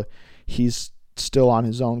in, so he's still on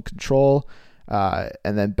his own control.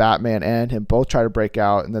 And then Batman and him both try to break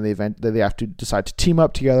out, and then they have to decide to team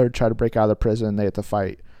up together to try to break out of the prison. They have to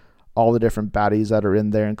fight all the different baddies that are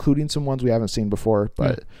in there, including some ones we haven't seen before.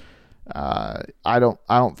 But I don't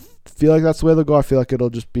feel like that's the way they'll go. I feel like it'll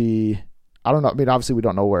just be, I don't know. I mean, obviously we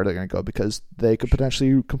don't know where they're going to go, because they could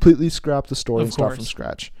potentially completely scrap the story and start from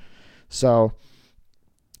scratch. So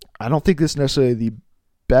I don't think this is necessarily the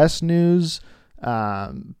best news.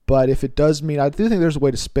 But if it does mean, I do think there's a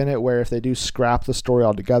way to spin it where if they do scrap the story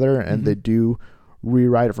altogether and they do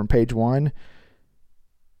rewrite it from page one,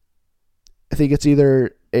 I think it's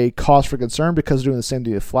either a cause for concern because they're doing the same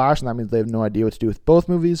thing with Flash, and that means they have no idea what to do with both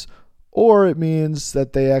movies, or it means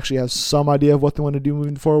that they actually have some idea of what they want to do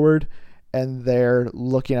moving forward, and they're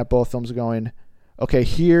looking at both films going, okay,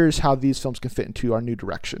 here's how these films can fit into our new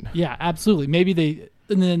direction. Yeah, absolutely. Maybe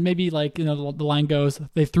like, the line goes,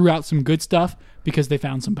 they threw out some good stuff because they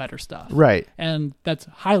found some better stuff. Right. And that's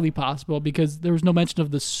highly possible because there was no mention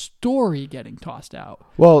of the story getting tossed out.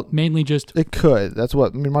 Well, mainly just... It could. That's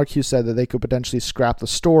what, Mark Hughes said, that they could potentially scrap the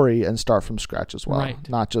story and start from scratch as well. Right.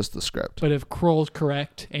 Not just the script. But if Kroll's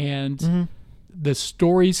correct and the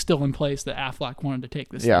story's still in place that Affleck wanted to take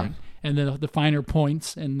this thing, and the finer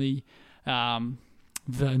points and the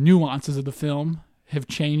nuances of the film have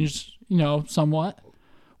changed, somewhat,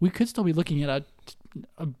 we could still be looking at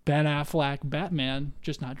a Ben Affleck Batman,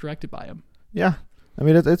 just not directed by him. Yeah. I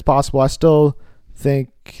mean, it's possible. I still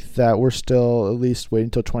think that we're still at least waiting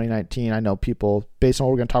until 2019. I know people, based on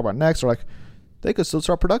what we're going to talk about next, are like, they could still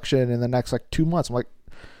start production in the next 2 months. I'm like,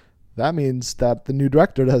 that means that the new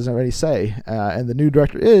director doesn't have any say. And the new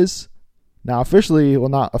director is now officially, well,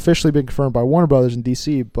 not officially been confirmed by Warner Brothers in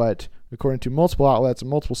DC, but according to multiple outlets and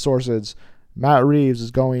multiple sources, Matt Reeves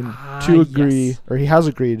is going to agree, or he has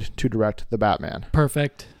agreed to direct The Batman.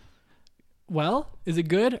 Perfect. Well, is it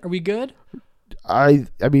good? Are we good? I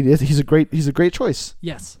mean, he's a great choice.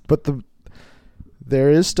 Yes. But there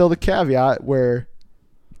is still the caveat where,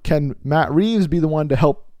 can Matt Reeves be the one to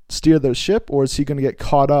help steer the ship, or is he going to get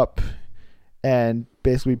caught up and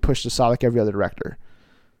basically pushed aside like every other director?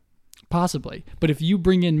 Possibly. But if you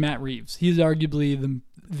bring in Matt Reeves, he's arguably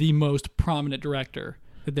the most prominent director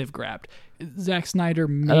that they've grabbed. Zack Snyder,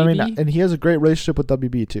 maybe. I mean, and he has a great relationship with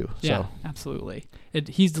WB too. Yeah, so. Absolutely.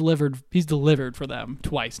 He's delivered for them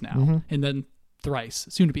twice now, and then thrice,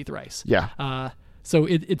 soon to be thrice. Yeah. So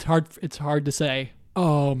it's hard to say,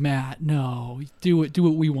 oh, Matt, no, do what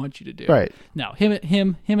we want you to do. Right. No, him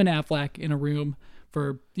and Affleck in a room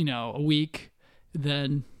for a week,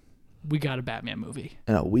 then we got a Batman movie.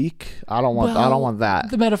 In a week? I don't want that.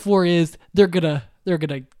 The metaphor is they're gonna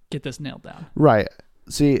get this nailed down. Right.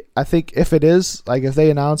 See, I think if it is, if they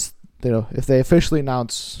announce, if they officially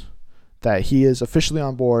announce that he is officially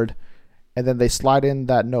on board, and then they slide in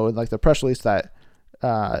that note, like the press release that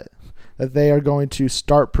that they are going to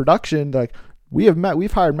start production,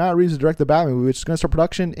 we've hired Matt Reeves to direct the Batman movie, which is going to start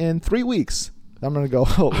production in 3 weeks. I'm going to go,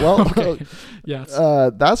 oh, well, okay. Yes.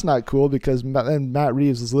 That's not cool because Matt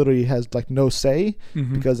Reeves has no say,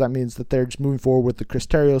 because that means that they're just moving forward with the Chris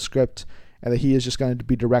Terrio script, and that he is just going to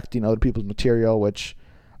be directing other people's material, which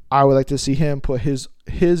I would like to see him put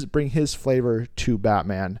bring his flavor to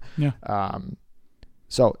Batman. Yeah.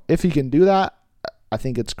 So if he can do that, I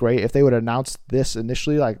think it's great. If they would announce this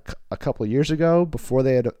initially, a couple of years ago, before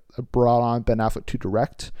they had brought on Ben Affleck to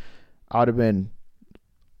direct, I would have been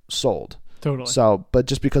sold. Totally. So, but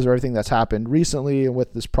just because of everything that's happened recently and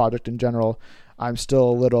with this project in general, I'm still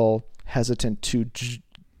a little hesitant to,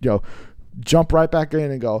 jump right back in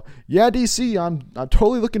and go, yeah, DC, I'm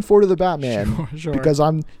totally looking forward to the Batman. Sure. Because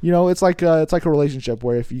I'm, it's like a relationship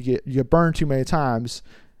where if you get burned too many times,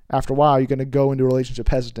 after a while you're going to go into a relationship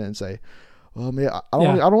hesitant and say, well, man, I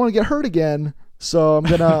don't want to get hurt again, so I'm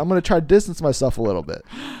gonna try to distance myself a little bit.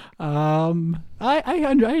 I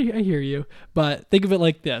hear you, but think of it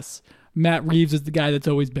like this. Matt Reeves is the guy that's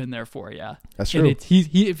always been there for you. That's true. And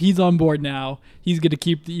if he's on board now, he's going to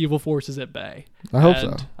keep the evil forces at bay. I hope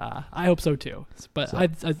so. I hope so too. But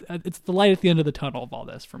it's the light at the end of the tunnel of all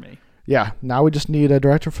this for me. Yeah. Now we just need a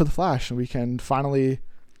director for The Flash, and we can finally,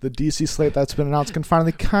 the DC slate that's been announced can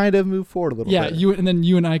finally kind of move forward a little bit. Yeah.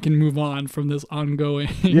 You and I can move on from this ongoing.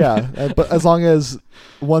 Yeah, but as long as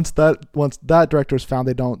once that director is found,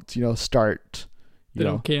 they don't start. They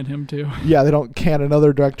don't can him too. Yeah, they don't can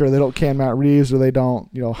another director. They don't can Matt Reeves, or they don't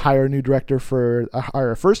hire a new director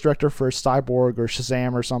hire a first director for Cyborg or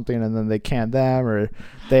Shazam or something, and then they can them, or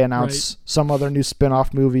they announce some other new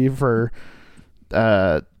spin-off movie for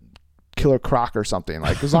Killer Croc or something.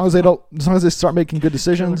 As long as they start making good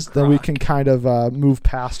decisions, then we can kind of move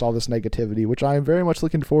past all this negativity, which I am very much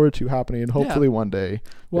looking forward to happening, and hopefully one day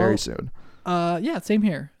very soon. Yeah, same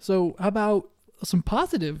here. So how about some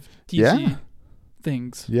positive DC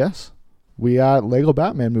things? Yes, we got Lego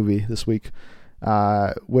Batman movie this week,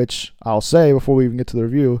 which I'll say before we even get to the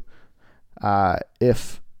review,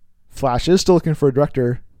 if Flash is still looking for a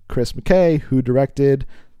director, Chris McKay, who directed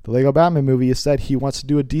the Lego Batman movie, has said he wants to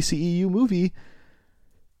do a DCEU movie.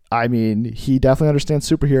 I mean, he definitely understands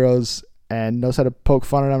superheroes and knows how to poke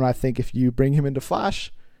fun at them, and I think if you bring him into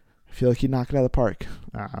Flash, I feel like he'd knock it out of the park.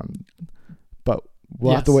 But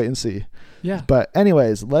we'll have to wait and see. Yeah. But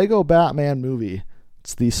anyways, Lego Batman movie.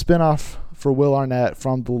 It's the spinoff for Will Arnett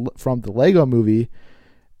from the Lego movie,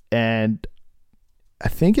 and I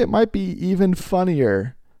think it might be even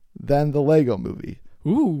funnier than the Lego movie.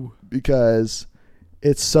 Ooh. Because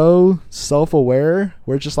it's so self-aware.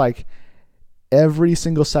 We're just like every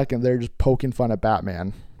single second they're just poking fun at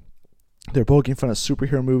Batman. They're poking fun at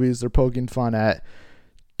superhero movies. They're poking fun at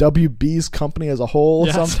WB's company as a whole.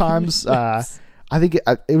 Yes. Sometimes. Yes. I think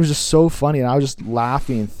it was just so funny, and I was just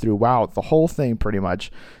laughing throughout the whole thing pretty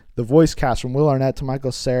much. The voice cast from Will Arnett to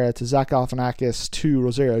Michael Cera to Zach Galifianakis to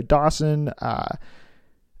Rosario Dawson,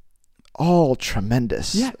 all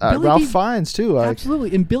tremendous. Yeah, Ralph Fiennes too.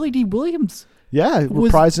 Absolutely, and Billy D. Williams. Yeah,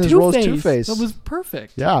 reprising his role as Two-Face. That was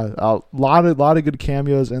perfect. Yeah, a lot of good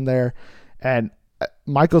cameos in there, and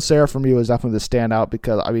Michael Cera for me was definitely the standout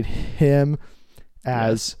because I mean him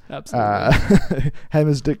as him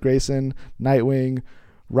as Dick Grayson, Nightwing,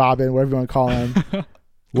 Robin, whatever you want to call him,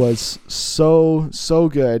 was so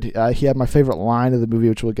good. He had my favorite line of the movie,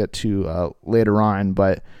 which we'll get to later on,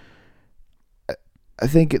 but I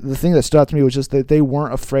think the thing that stood out to me was just that they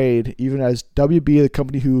weren't afraid, even as WB, the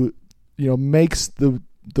company who makes the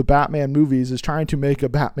Batman movies, is trying to make a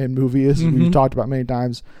Batman movie, as we've talked about many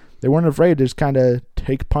times. They weren't afraid to just kind of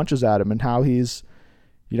take punches at him, and how he's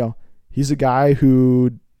a guy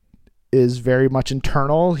who is very much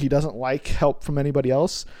internal. He doesn't like help from anybody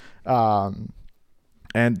else.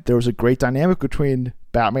 And there was a great dynamic between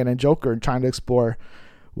Batman and Joker and trying to explore,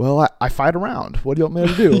 well, I fight around. What do you want me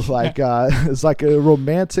to do? Like, it's like a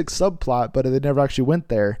romantic subplot, but they never actually went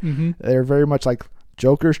there. They're very much like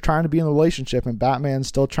Joker's trying to be in a relationship and Batman's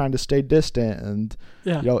still trying to stay distant. And,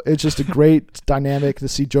 it's just a great dynamic to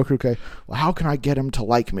see Joker. Okay, well, how can I get him to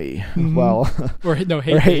like me? Well,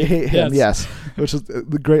 hate him. Yes. Which is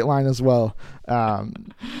the great line as well.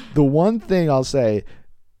 The one thing I'll say,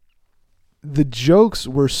 the jokes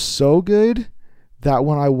were so good that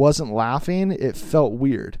when I wasn't laughing, it felt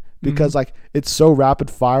weird because like it's so rapid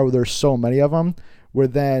fire where there's so many of them, where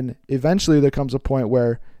then eventually there comes a point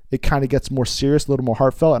where it kind of gets more serious, a little more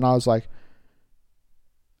heartfelt. And I was like,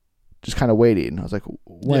 just kind of waiting. I was like,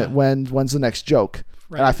 when's the next joke?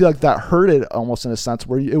 Right. And I feel like that hurt it almost in a sense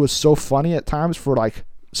where it was so funny at times for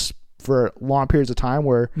long periods of time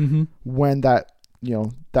where when that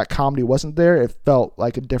comedy wasn't there, it felt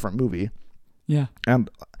like a different movie. Yeah. And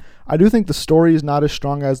I do think the story is not as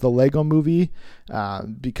strong as the Lego movie,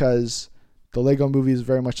 because the Lego movie is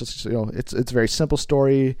very much just, it's a very simple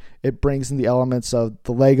story. It brings in the elements of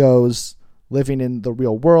the Legos living in the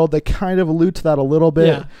real world. They kind of allude to that a little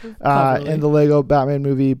bit in the Lego Batman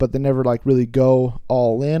movie, but they never really go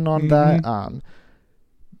all in on that.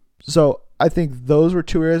 So I think those were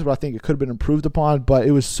two areas where I think it could have been improved upon, but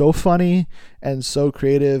it was so funny and so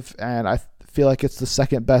creative, and I feel like it's the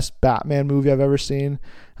second best Batman movie I've ever seen,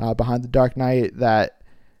 behind The Dark Knight, that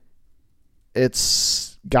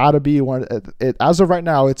it's got to be one. As of right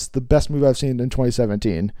now, it's the best movie I've seen in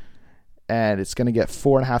 2017, and it's going to get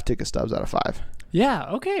 4.5 ticket stubs out of 5.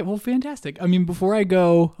 Yeah. Okay. Well, fantastic. I mean, before I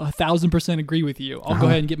go 1,000% agree with you, I'll go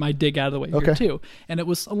ahead and get my dig out of the way here too. And it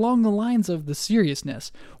was along the lines of the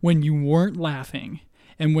seriousness, when you weren't laughing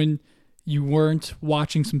and when you weren't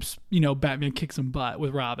watching some, Batman kick some butt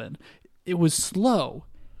with Robin. It was slow,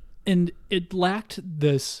 and it lacked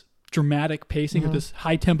this dramatic pacing or this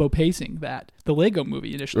high tempo pacing that the Lego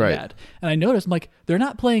movie initially had. And I noticed, I'm like, they're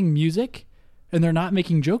not playing music and they're not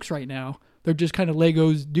making jokes right now. They're just kind of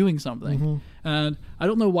Legos doing something. And I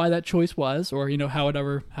don't know why that choice was, or, how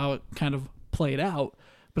it kind of played out.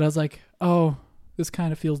 But I was like, oh, this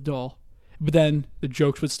kind of feels dull. But then the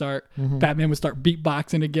jokes would start. Batman would start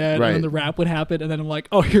beatboxing again, and then the rap would happen. And then I'm like,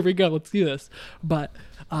 oh, here we go. Let's do this. But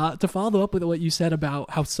to follow up with what you said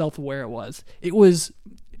about how self-aware it was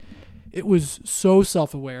so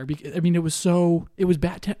self-aware. I mean, it was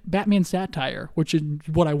Batman satire, which is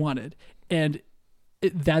what I wanted. And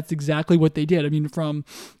that's exactly what they did. I mean,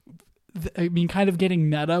 kind of getting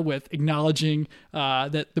meta with acknowledging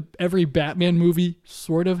that every Batman movie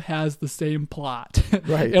sort of has the same plot,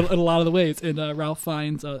 right? in a lot of the ways. And Ralph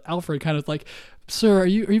Fiennes, Alfred, kind of like, "Sir, are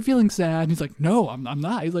you feeling sad?" And he's like, "No, I'm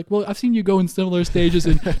not." He's like, "Well, I've seen you go in similar stages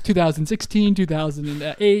in 2016,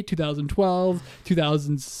 2008, 2012,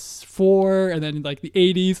 2004, and then like the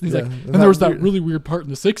 80s." And he's like, and there was that really weird part in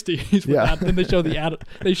the 60s. Yeah. Then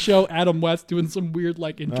they show Adam West doing some weird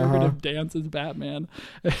interpretive dance as Batman,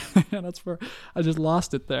 and that's where I just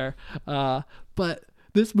lost it there. But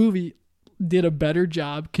this movie did a better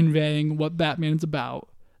job conveying what Batman's about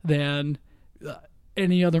than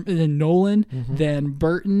any other than Nolan, than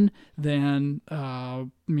Burton, than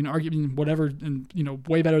arguing whatever, and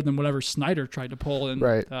way better than whatever Snyder tried to pull in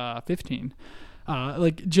 15.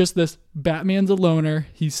 Just this Batman's a loner.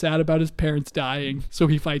 He's sad about his parents dying, so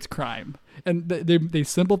he fights crime. And they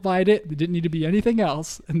simplified it. They didn't need to be anything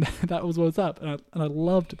else, and that was what's up. And I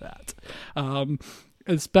loved that,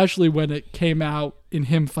 especially when it came out in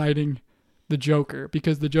him fighting the Joker,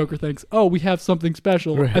 because the Joker thinks, "Oh, we have something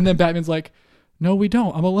special," and then Batman's like, "No, we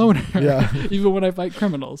don't. I'm a loner, even when I fight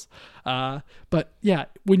criminals." But yeah,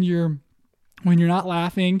 when you're not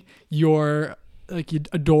laughing, you're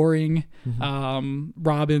adoring.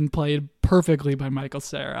 Robin, played perfectly by Michael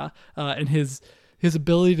Cera, and his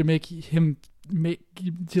ability to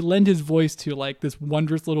lend his voice to like this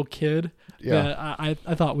wondrous little kid that I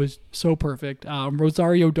thought was so perfect.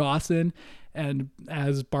 Rosario Dawson and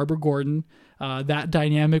as Barbara Gordon, that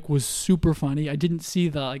dynamic was super funny. I didn't see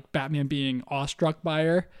the Batman being awestruck by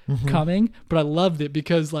her coming, but I loved it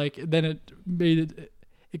because then it made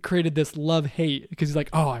it created this love-hate, because he's like,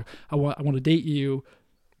 "Oh, I want to date you,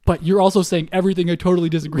 but you're also saying everything I totally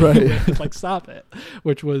disagree with." Stop it,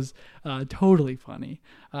 which was totally funny.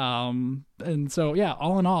 And so, yeah,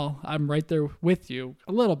 all in all, I'm right there with you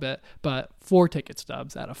a little bit, but 4 ticket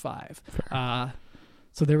stubs out of 5.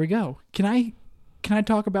 So there we go. Can I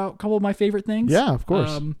talk about a couple of my favorite things? Yeah, of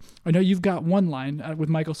course. I know you've got one line with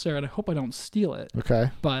Michael Cera, and I hope I don't steal it.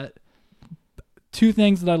 Okay. But 2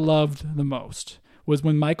 things that I loved the most was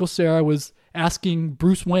when Michael Cera was asking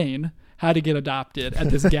Bruce Wayne how to get adopted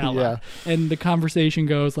at this gala. And the conversation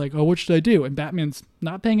goes like, "Oh, what should I do?" And Batman's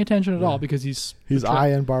not paying attention at all because he's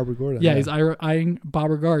eyeing Barbara Gordon. Yeah, he's eyeing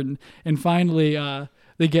Barbara Gordon. And finally,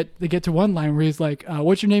 they get to one line where he's like,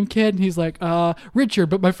 "What's your name, kid?" And he's like, "Richard,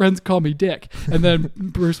 but my friends call me Dick." And then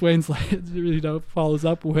Bruce Wayne's follows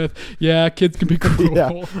up with, "Yeah, kids can be cruel."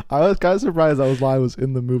 Yeah, I was kind of surprised that line was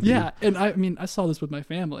in the movie. Yeah, and I saw this with my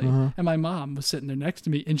family, and my mom was sitting there next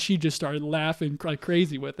to me, and she just started laughing like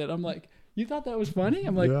crazy with it. I'm like, "You thought that was funny?"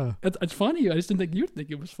 I'm like, it's funny. I just didn't think you'd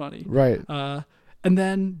think it was funny. Right. And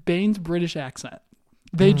then Bane's British accent.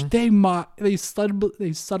 They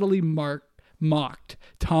subtly mocked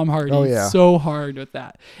Tom Hardy so hard with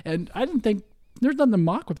that, and I didn't think there's nothing to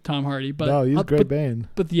mock with Tom Hardy, but no, he's great Bane.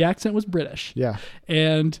 But the accent was British,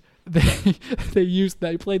 and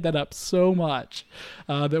they played that up so much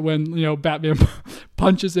that when Batman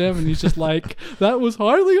punches him and he's just like, "That was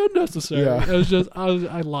hardly unnecessary." It was just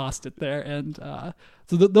I lost it there, and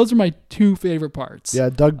so those are my 2 favorite parts. Yeah,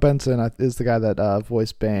 Doug Benson is the guy that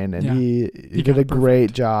voiced Bane, and he did a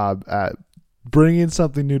great job at bringing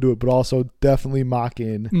something new to it, but also definitely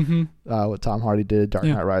mocking what Tom Hardy did, Dark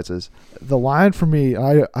Knight Rises. The line for me,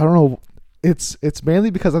 I don't know, it's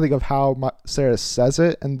mainly because I think of how Sarah says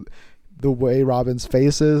it and the way Robin's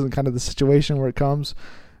face is and kind of the situation where it comes.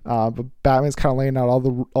 But Batman's kind of laying out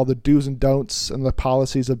all the do's and don'ts and the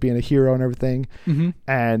policies of being a hero and everything.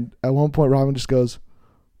 And at one point, Robin just goes,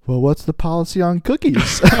 "Well, what's the policy on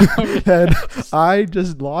cookies?" And I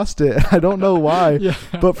just lost it. I don't know why,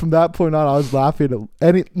 but from that point on, I was laughing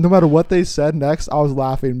at no matter what they said next. I was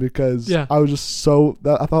laughing because I was just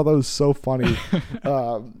I thought that was so funny.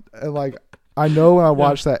 And I know when I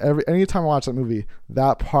watch that, anytime I watch that movie,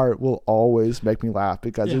 that part will always make me laugh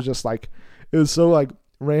because it was just it was so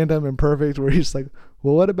random and perfect, where he's like,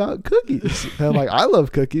 "Well, what about cookies?" And I'm I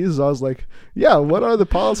love cookies. So I was like, "Yeah, what are the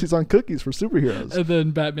policies on cookies for superheroes?" And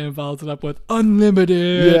then Batman follows it up with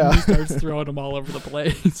unlimited. Yeah. And he starts throwing them all over the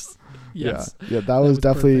place. Yes. Yeah, that was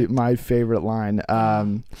definitely perfect. My favorite line.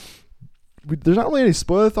 There's not really any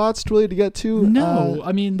spoiler thoughts to get to. No,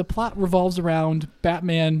 I mean, the plot revolves around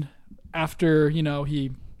Batman after,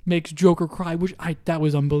 he makes Joker cry, which that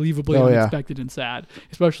was unbelievably unexpected and sad,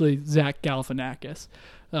 especially Zach Galifianakis.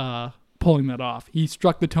 Pulling that off. He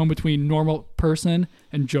struck the tone between normal person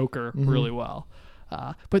and Joker really well.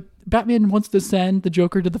 But Batman wants to send the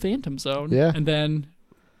Joker to the Phantom Zone. Yeah. And then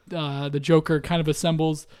the Joker kind of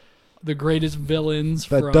assembles the greatest villains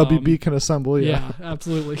that WB can assemble. Yeah,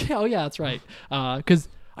 absolutely. Oh, yeah, that's right. Because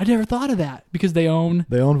I never thought of that, because they own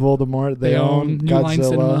Voldemort. They own New Godzilla. Line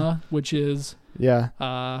Cinema, which is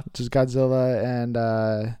which is Godzilla and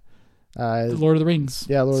the Lord of the Rings.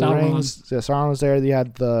 Yeah, Lord of the Rings. Yeah, Sauron was there. You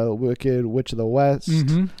had the Wicked Witch of the West.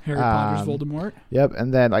 Harry Potter's Voldemort. Yep,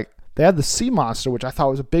 and then they had the Sea Monster, which I thought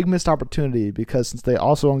was a big missed opportunity, because since they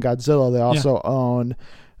also own Godzilla, they also own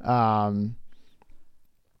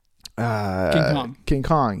King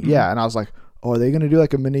Kong. Yeah, and I was like, "Oh, are they gonna do a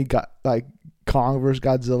mini Kong versus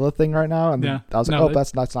Godzilla thing right now, and I was like,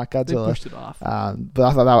 that's not Godzilla. They pushed it off. But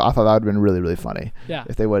I thought that would have been really, really funny. Yeah.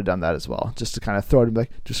 If they would have done that as well, just to kind of throw it in,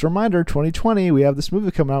 like, just a reminder, 2020, we have this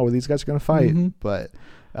movie coming out where these guys are going to fight. Mm-hmm. But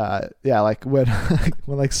like when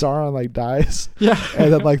like Sauron like dies,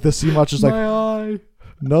 and then like the sea monster's like, eye.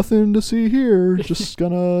 Nothing to see here, just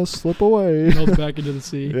gonna slip away. Melts back into the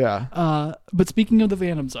sea. Yeah. But speaking of the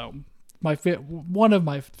Phantom Zone, one of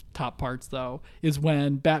my top parts though is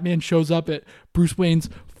when Batman shows up at Superman's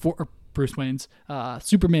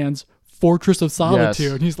Fortress of Solitude.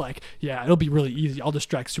 Yes. And he's like, yeah, it'll be really easy. I'll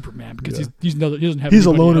distract Superman because he doesn't have. He's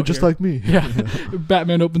alone and just like me. Yeah.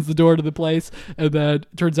 Batman opens the door to the place, and then it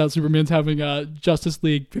turns out Superman's having a Justice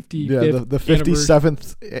League 55th the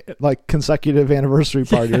 57th like consecutive anniversary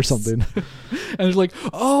party or something. And it's like,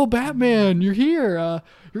 oh, Batman, you're here.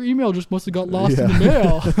 Your email just must have got lost in the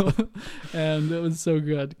mail. And it was so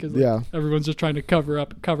good because everyone's just trying to cover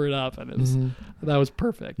it up, and that was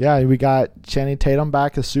perfect. Yeah, we got Channing Tatum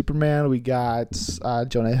back as Superman. We got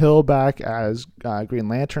Jonah Hill back as Green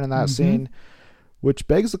Lantern in that scene, which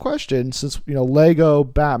begs the question: since Lego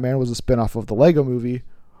Batman was a spinoff of the Lego Movie,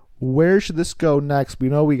 where should this go next? We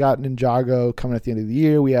know we got Ninjago coming at the end of the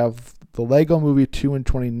year. We have the Lego Movie 2 in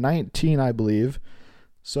 2019, I believe.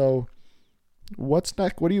 So, what's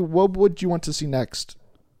next? What would you want to see next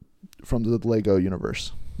from the Lego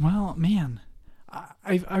universe? Well, man,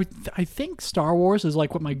 I think Star Wars is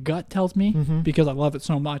like what my gut tells me because I love it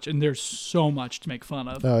so much, and there's so much to make fun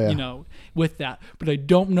of, with that. But I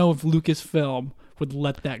don't know if Lucasfilm would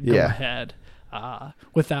let that go ahead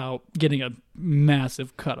without getting a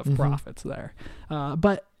massive cut of profits there.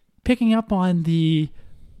 But picking up on the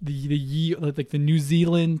New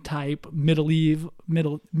Zealand type medieval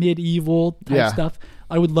type stuff,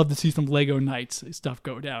 I would love to see some Lego Knights stuff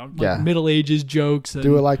go down, like Middle Ages jokes.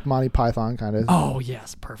 Do it like Monty Python kind of. Oh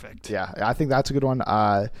yes, perfect. Yeah, I think that's a good one.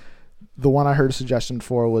 The one I heard a suggestion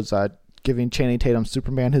for was giving Channing Tatum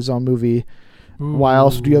Superman his own movie. Ooh. Why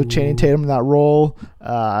else do you have Channing Tatum in that role?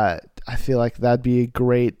 I feel like that'd be a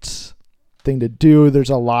great thing to do. There's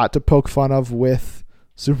a lot to poke fun of with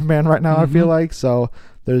Superman right now. I feel like so.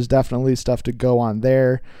 There's definitely stuff to go on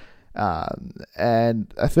there.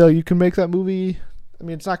 And I feel you can make that movie. I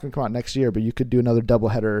mean, it's not going to come out next year, but you could do another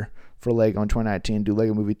doubleheader for Lego in 2019, do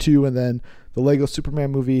Lego Movie 2, and then the Lego Superman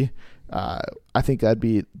movie. I think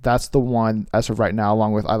that's the one as of right now,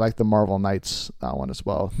 along with, I like the Marvel Knights one as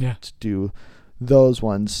well. Yeah. To do those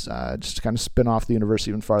ones, just to kind of spin off the universe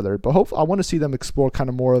even farther. But I want to see them explore kind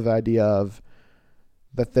of more of the idea of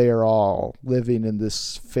that they are all living in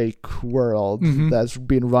this fake world that's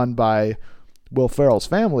being run by Will Ferrell's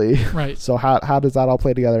family. Right. So how does that all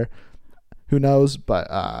play together? Who knows?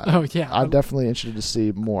 But I'm definitely interested to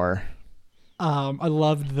see more. I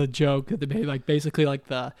loved the joke that they made, like basically like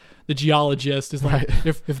the geologist is like,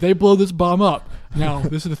 if they blow this bomb up, now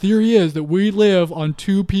the theory is that we live on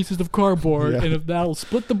 2 pieces of cardboard, and if that'll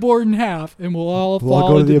split the board in half, and we'll all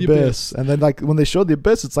fall into the abyss. And then like when they showed the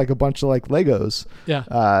abyss, it's like a bunch of like Legos,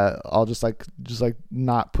 all just like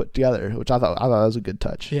not put together, which I thought that was a good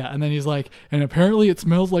touch. Yeah, and then he's like, and apparently it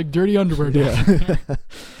smells like dirty underwear.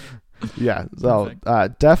 Yeah, so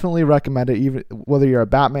definitely recommend it, even whether you're a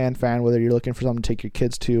Batman fan, whether you're looking for something to take your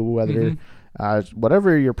kids to, whether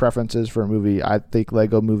whatever your preference is for a movie. I think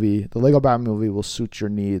the Lego Batman movie will suit your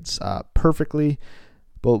needs perfectly.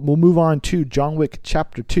 But we'll move on to John Wick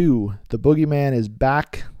Chapter 2. The Boogeyman is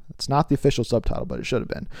back. It's not the official subtitle, but it should have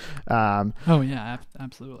been.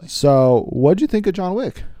 Absolutely. So what'd you think of John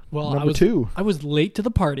Wick? Well, Number 2. I was late to the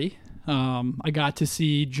party. I got to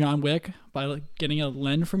see John Wick by getting a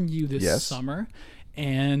lend from you this summer,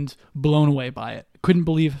 and blown away by it. Couldn't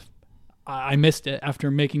believe I missed it after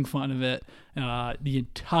making fun of it the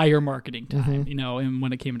entire marketing time, and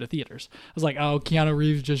when it came into theaters. I was like, oh, Keanu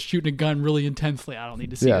Reeves just shooting a gun really intensely. I don't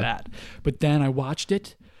need to see that. But then I watched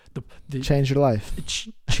it. Changed your life. It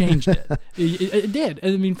changed it. It did.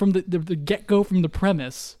 I mean, from the get-go, from the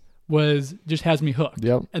premise, just has me hooked.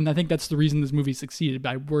 Yep. And I think that's the reason this movie succeeded,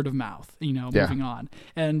 by word of mouth, moving on.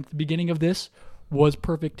 And the beginning of this was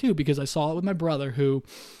perfect too, because I saw it with my brother, who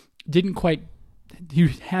he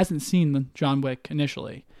hasn't seen the John Wick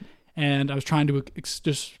initially. And I was trying to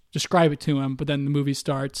just describe it to him, but then the movie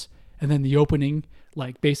starts, and then the opening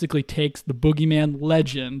basically takes the Boogeyman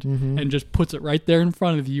legend and just puts it right there in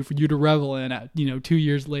front of you for you to revel in at 2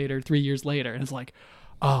 years later, 3 years later. And it's like,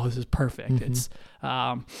 oh, this is perfect. It's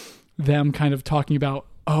them kind of talking about,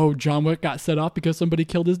 oh, John Wick got set off because somebody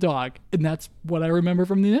killed his dog. And that's what I remember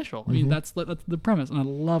from the initial. I mean, that's the premise, and I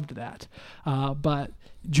loved that. But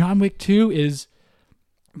John Wick 2 is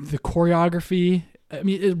the choreography. I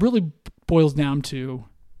mean, it really boils down to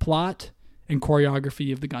plot and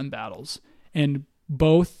choreography of the gun battles. And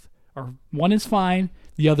both are, one is fine,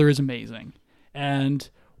 the other is amazing. And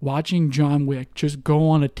watching John Wick just go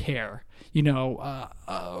on a tear,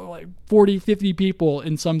 like 40, 50 people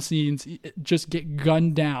in some scenes just get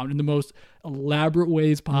gunned down in the most elaborate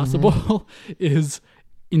ways possible is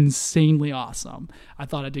insanely awesome. I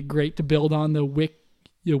thought it did great to build on the Wick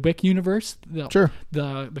universe,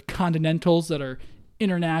 the Continentals that are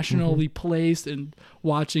internationally placed, and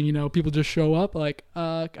watching people just show up like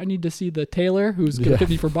I need to see the tailor who's gonna fit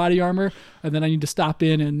me for body armor, and then I need to stop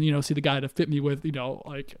in and see the guy to fit me with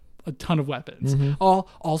like a ton of weapons,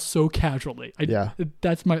 all so casually.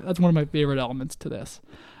 That's one of my favorite elements to this.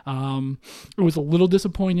 I was a little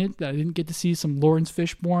disappointed that I didn't get to see some Lawrence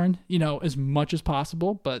Fishburne as much as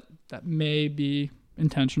possible, but that may be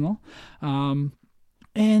intentional.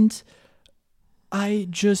 And I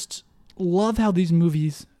just love how these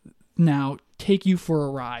movies now take you for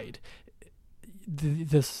a ride.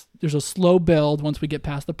 There's a slow build once we get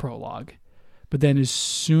past the prologue, but then as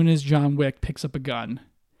soon as John Wick picks up a gun,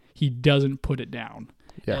 he doesn't put it down.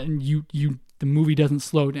 Yeah. And the movie doesn't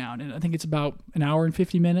slow down. And I think it's about an hour and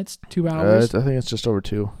 50 minutes, 2 hours. I think it's just over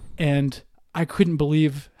 2. And I couldn't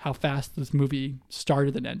believe how fast this movie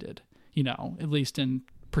started and ended, at least in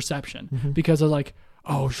perception, because I was like,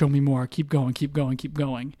 oh, show me more. Keep going, keep going, keep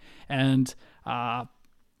going. And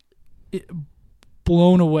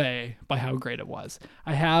blown away by how great it was.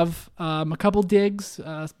 I have a couple digs,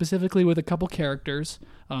 specifically with a couple characters,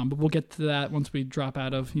 but we'll get to that once we drop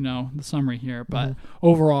out of the summary here. But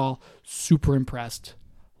overall, super impressed.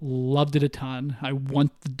 Loved it a ton. I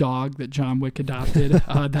want the dog that John Wick adopted.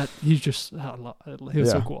 That he's just he was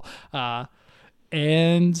so cool.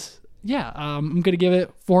 And I'm gonna give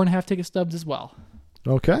it 4.5 ticket stubs as well.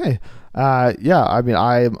 Okay. I mean,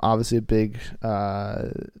 I'm obviously a big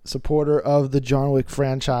supporter of the John Wick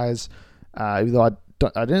franchise. Even though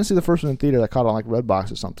I didn't see the first one in theater, I caught it on like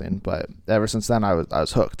Redbox or something. But ever since then, I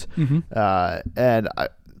was hooked. And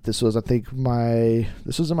this was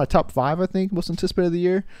in my top 5, I think, most anticipated of the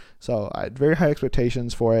year. So I had very high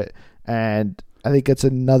expectations for it, and I think it's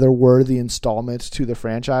another worthy installment to the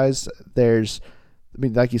franchise.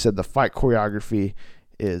 Like you said, the fight choreography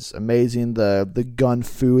is amazing. The gun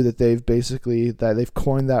fu that they've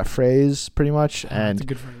coined that phrase pretty much, and that's a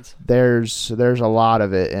good phrase. There's a lot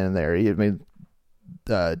of it in there. I mean,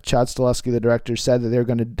 Chad Stahelski, the director, said that they were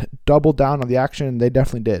going to double down on the action, and they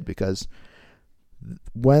definitely did, because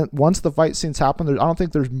once the fight scenes happen, I don't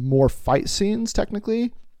think there's more fight scenes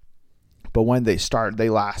technically, but when they start,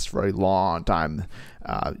 they last for a long time.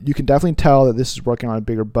 You can definitely tell that this is working on a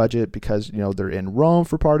bigger budget because they're in Rome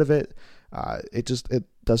for part of it. It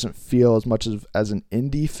doesn't feel as much as an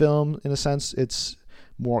indie film in a sense. It's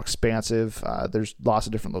more expansive. There's lots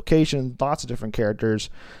of different locations, lots of different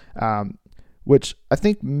characters, which I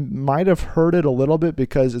think might have hurt it a little bit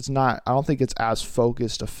because I don't think it's as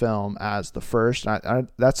focused a film as the first.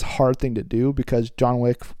 That's a hard thing to do because John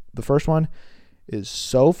Wick, the first one, is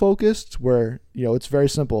so focused where, it's very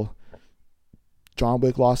simple. John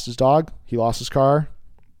Wick lost his dog, he lost his car,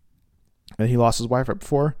 and he lost his wife right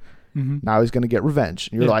before. Now he's going to get revenge.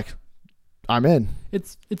 And you're like, I'm in.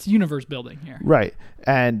 It's universe building here. Right.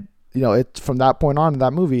 And, it's from that point on in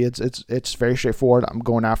that movie, it's very straightforward. I'm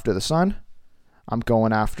going after the son. I'm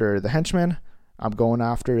going after the henchman. I'm going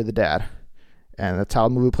after the dad. And that's how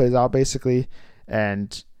the movie plays out basically.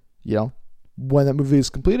 And, when that movie is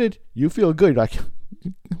completed, you feel good. You're like,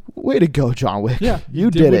 way to go, John Wick. Yeah. You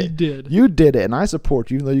did it. You did it. And I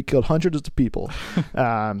support you, even though you killed hundreds of people.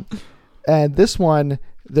 And this one,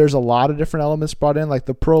 there's a lot of different elements brought in. Like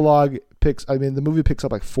the prologue the movie picks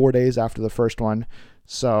up like 4 days after the first one.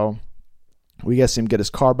 So we get to see him get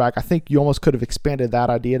his car back. I think you almost could have expanded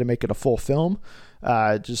that idea to make it a full film.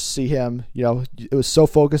 Just see him, it was so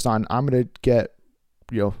focused on, I'm going to get,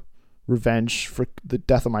 revenge for the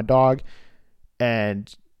death of my dog.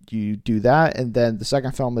 And you do that. And then the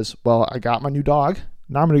second film is, well, I got my new dog.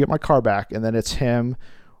 Now I'm going to get my car back. And then it's him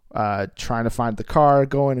trying to find the car,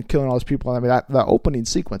 going and killing all those people. I mean, that opening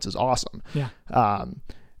sequence is awesome. Yeah.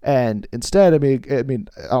 And instead, I mean,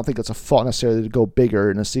 I don't think it's a fault necessarily to go bigger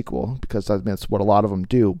in a sequel because that's what a lot of them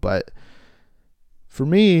do. But for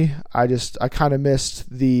me, I kind of missed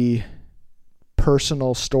the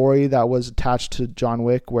personal story that was attached to John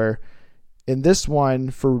Wick, where in this one,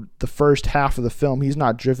 for the first half of the film, he's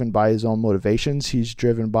not driven by his own motivations. He's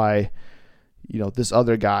driven by this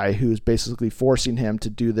other guy who's basically forcing him to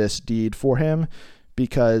do this deed for him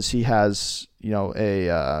because he has, he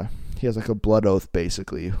has like a blood oath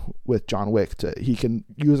basically with John Wick he can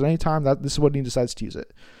use it anytime this is when he decides to use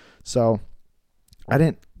it. So I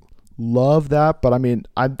didn't love that, but I mean,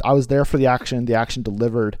 I was there for the action. The action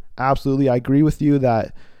delivered. Absolutely. I agree with you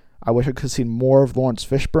that I wish I could have seen more of Lawrence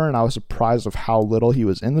Fishburne. I was surprised of how little he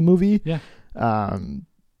was in the movie. Yeah.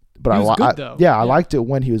 But he was good, though. I liked it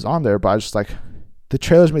when he was on there, but I was just like, the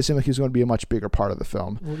trailers made it seem like he was going to be a much bigger part of the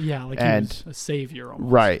film. Well, yeah, like he was a savior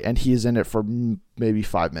almost. Right, and he's in it for maybe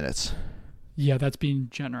 5 minutes. Yeah, that's being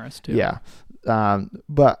generous too. Yeah.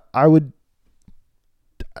 But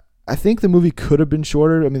I think the movie could have been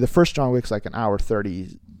shorter. I mean, the first John Wick's like an hour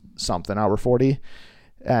 30 something, hour 40.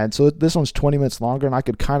 And so this one's 20 minutes longer, and I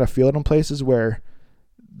could kind of feel it in places where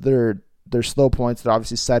there's slow points that are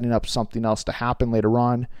obviously setting up something else to happen later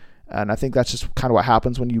on. And I think that's just kind of what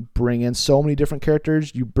happens when you bring in so many different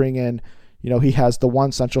characters. You bring in, he has the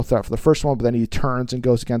one central threat for the first one, but then he turns and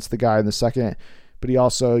goes against the guy in the second. But he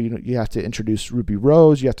also, you have to introduce Ruby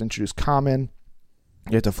Rose, you have to introduce Common,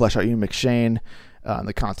 you have to flesh out Ian McShane,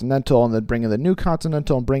 the Continental, and then bring in the new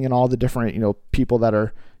Continental and bring in all the different, people that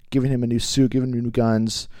are giving him a new suit, giving him new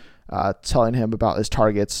guns, telling him about his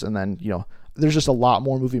targets. And then, there's just a lot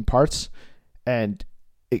more moving parts, and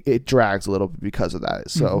it drags a little bit because of that.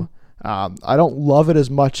 So I don't love it as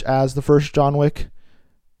much as the first John Wick,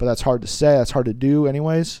 but that's hard to say. That's hard to do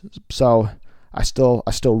anyways. So I still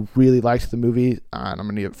really liked the movie, and I'm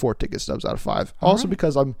going to give it 4 ticket stubs out of 5. Also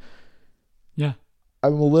because I'm a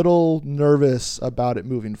little nervous about it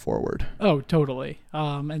moving forward. Oh, totally.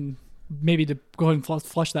 And maybe to go ahead and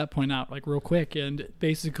flush that point out like real quick. And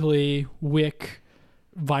basically, Wick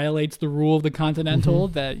violates the rule of the Continental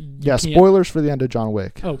that you can't... spoilers for the end of John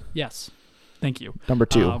Wick. Oh, yes. Thank you. Number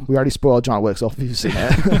 2. We already spoiled John Wick, so if you've seen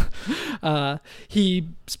it. He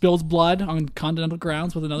spills blood on Continental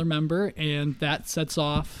grounds with another member, and that sets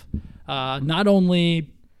off not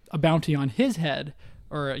only a bounty on his head,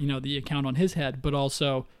 or the account on his head, but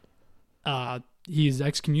also he's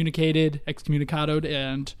excommunicated,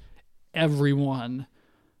 and everyone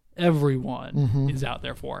is out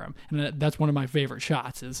there for him. And that's one of my favorite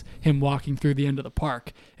shots, is him walking through the end of the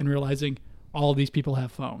park and realizing all of these people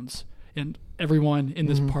have phones. And everyone in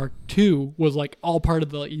this park, too, was like all part of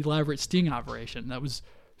the elaborate sting operation. That was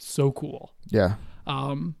so cool. Yeah.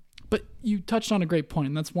 But you touched on a great point,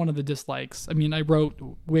 and that's one of the dislikes. I mean, I wrote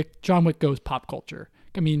John Wick goes pop culture.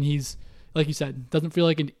 I mean, he's, like you said, doesn't feel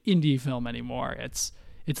like an indie film anymore. It's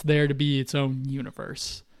there to be its own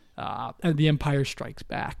universe. And The Empire Strikes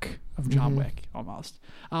Back of John Wick, almost.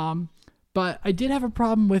 But I did have a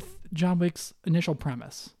problem with John Wick's initial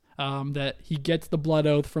premise. That he gets the blood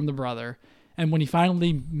oath from the brother, and when he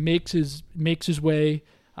finally makes his way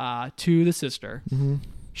to the sister,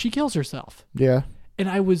 she kills herself. Yeah. And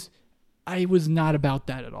I was not about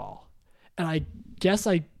that at all. And I guess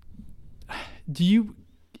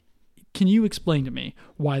can you explain to me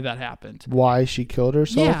why that happened? Why she killed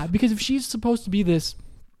herself? Yeah, because if she's supposed to be this,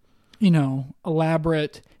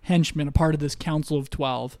 elaborate henchman, a part of this Council of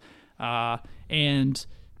 12, and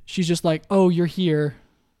she's just like, oh, you're here,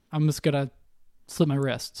 I'm just gonna slit my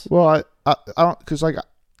wrists. Well, I don't, because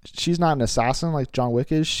she's not an assassin like John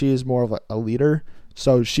Wick is. She is more of a leader.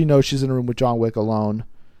 So she knows she's in a room with John Wick alone.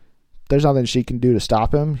 There's nothing she can do to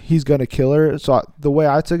stop him. He's gonna kill her. So the way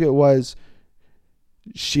I took it was,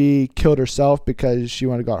 she killed herself because she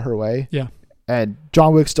wanted to go her way. Yeah. And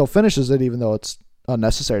John Wick still finishes it, even though it's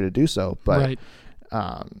unnecessary to do so. But right.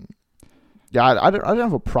 Yeah, I didn't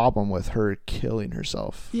have a problem with her killing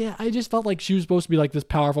herself. Yeah, I just felt like she was supposed to be like this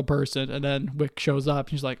powerful person, and then Wick shows up.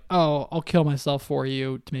 He's like, "Oh, I'll kill myself for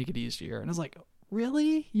you to make it easier." And I was like,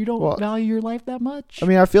 "Really? You don't value your life that much?" I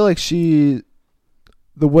mean, I feel like the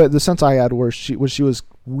sense I had was she was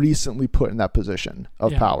recently put in that position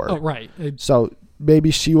of power. Oh, right. So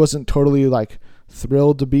maybe she wasn't totally like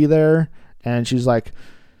thrilled to be there, and she's like,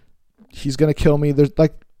 "He's gonna kill me." There's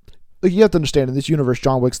like you have to understand, in this universe,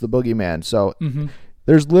 John Wick's the boogeyman. So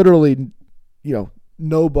there's literally,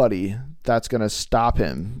 nobody that's going to stop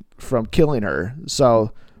him from killing her.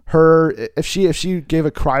 So if she gave a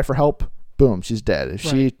cry for help, boom, she's dead. If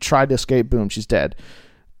she tried to escape, boom, she's dead.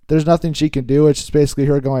 There's nothing she can do. It's just basically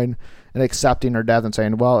her going and accepting her death and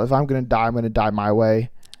saying, well, if I'm going to die, I'm going to die my way.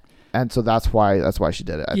 And so that's why she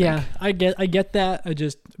did it. I think. I get that.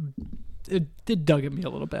 It did dug at me a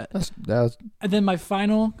little bit. And then my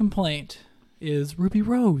final complaint is Ruby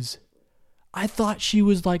Rose. I thought she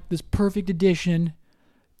was like this perfect addition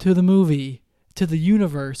to the movie, to the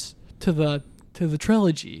universe, to the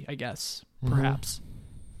trilogy, I guess, perhaps.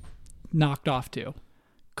 Knocked off too.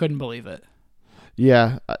 Couldn't believe it.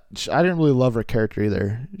 Yeah, I didn't really love her character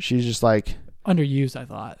either. She's just like underused, I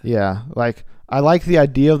thought. Yeah, like I like the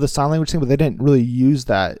idea of the sign language thing, but they didn't really use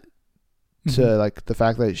that to like the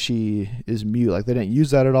fact that she is mute. Like they didn't use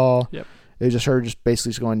that at all. Yep. It was just her just basically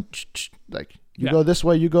just going like, you Yeah. go this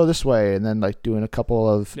way, you go this way, and then like doing a couple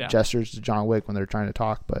of Yeah. gestures to John Wick when they're trying to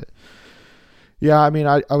talk. But yeah, I mean,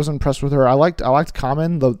 I was impressed with her. I liked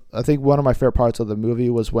Common. I think one of my favorite parts of the movie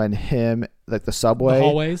was when him, like the subway, The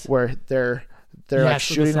hallways. where they're like Yes,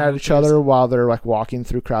 with the shooting at each silencers. other while they're like walking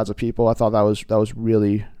through crowds of people. I thought that was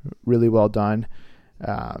really, really well done.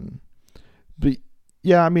 But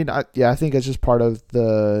yeah, I mean, I think it's just part of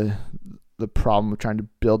the problem of trying to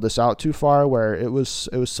build this out too far, where it was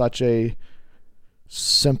such a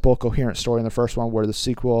simple, coherent story in the first one, where the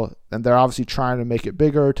sequel, and they're obviously trying to make it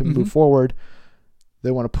bigger to move forward. They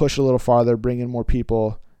want to push a little farther, bring in more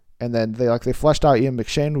people, and then they fleshed out Ian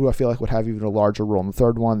McShane, who I feel like would have even a larger role in the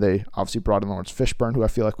third one. They obviously brought in Lawrence Fishburne, who I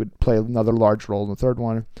feel like would play another large role in the third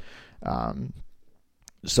one.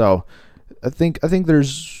 So I think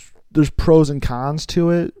there's pros and cons to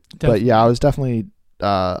it, but yeah, I was definitely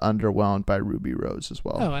underwhelmed by Ruby Rose as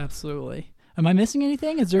well. Oh, absolutely. Am I missing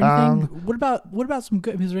anything? Is there anything? What about some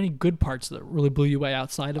good? Is there any good parts that really blew you away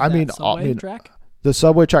outside of that subway track? The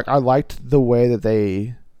subway track, I liked the way that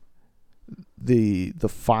they, the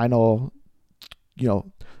final,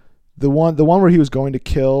 the one where he was going to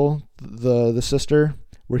kill the sister,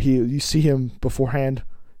 where you see him beforehand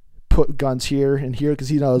put guns here and here because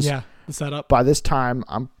he knows the setup. By this time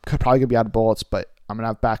I'm probably gonna be out of bullets, but I'm gonna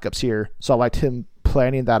have backups here. So I liked him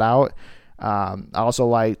planning that out. I also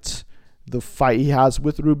liked the fight he has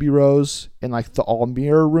with Ruby Rose in like the all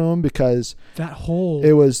mirror room, because that whole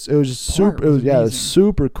it was just super. It was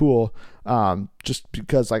super cool. Just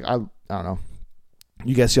because like I don't know,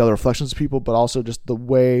 you guys see all the reflections of people, but also just the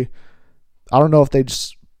way, I don't know if they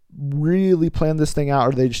just really planned this thing out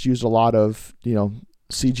or they just used a lot of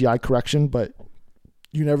CGI correction, but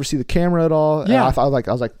you never see the camera at all. Yeah, and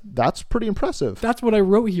I was like, that's pretty impressive. That's what I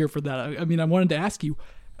wrote here for that. I mean, I wanted to ask you,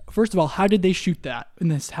 first of all, how did they shoot that in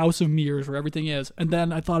this house of mirrors where everything is? And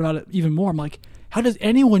then I thought about it even more. I'm like, how does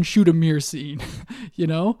anyone shoot a mirror scene?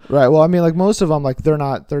 Right. Well, I mean, like most of them, like they're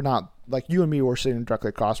not like you and me were sitting directly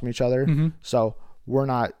across from each other. Mm-hmm. So they're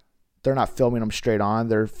not filming them straight on.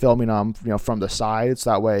 They're filming them, from the sides.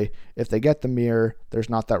 That way, if they get the mirror, there's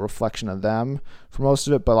not that reflection of them for most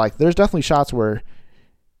of it. But like, there's definitely shots where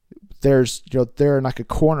there's, they're in like a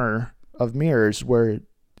corner of mirrors where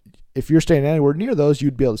if you're staying anywhere near those,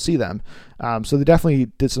 you'd be able to see them. So they definitely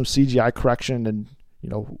did some CGI correction and,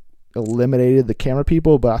 eliminated the camera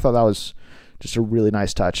people, but I thought that was just a really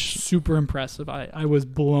nice touch. Super impressive. I was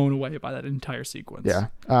blown away by that entire sequence. Yeah.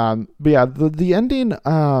 But yeah, the ending,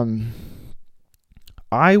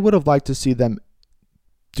 I would have liked to see them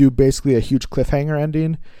do basically a huge cliffhanger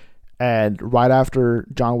ending, and right after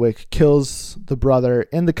John Wick kills the brother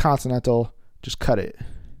in the Continental, just cut it,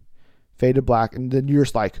 fade to black, and then you're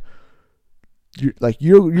just you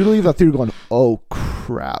leave that theater going, oh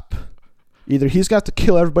crap! Either he's got to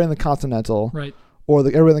kill everybody in the Continental, right, or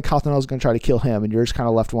everybody in the Continental is going to try to kill him, and you're just kind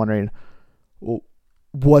of left wondering, well,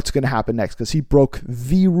 what's going to happen next, because he broke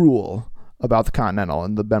the rule about the Continental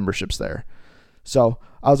and the memberships there. So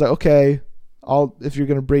I was like, okay, if you're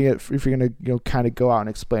going to bring it, if you're going to kind of go out and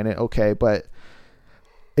explain it, okay. But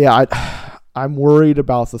yeah, I'm worried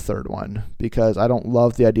about the third one, because I don't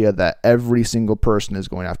love the idea that every single person is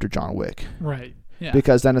going after John Wick. Right. Yeah.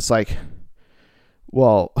 Because then it's like,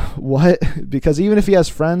 well, what? Because even if he has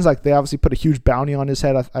friends, like they obviously put a huge bounty on his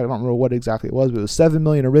head. I don't remember what exactly it was, but it was $7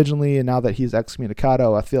 million originally, and now that he's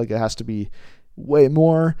excommunicado, I feel like it has to be way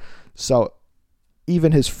more. So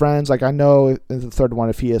even his friends, like I know in the third one,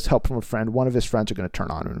 if he has help from a friend, one of his friends are going to turn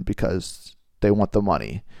on him because they want the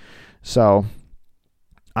money. So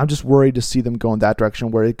I'm just worried to see them go in that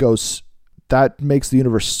direction, where it goes, that makes the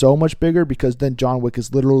universe so much bigger, because then John Wick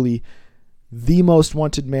is literally the most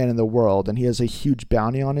wanted man in the world, and he has a huge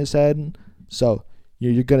bounty on his head. So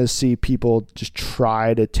you're going to see people just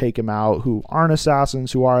try to take him out who aren't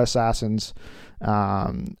assassins, who are assassins.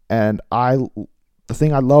 And the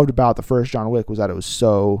thing I loved about the first John Wick was that it was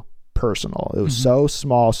so personal. It was so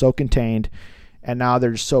small, so contained, and now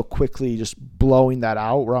they're just so quickly just blowing that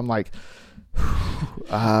out, where I'm like,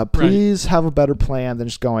 please have a better plan than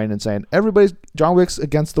just going and saying John Wick's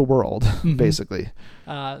against the world, basically.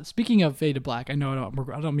 Speaking of Fade to Black, I know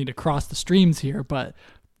I don't mean to cross the streams here, but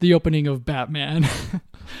the opening of Batman,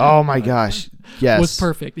 oh my gosh, yes, was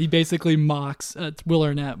perfect. He basically mocks Will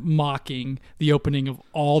Arnett mocking the opening of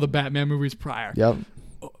all the Batman movies prior. Yep.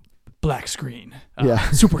 Black screen. Yeah.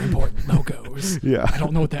 Super important logos. Yeah. I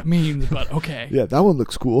don't know what that means, but okay. Yeah, that one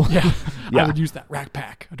looks cool. Yeah. Yeah. I would use that Rack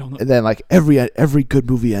Pack. I don't know. And then like every good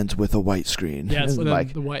movie ends with a white screen. Yes, and then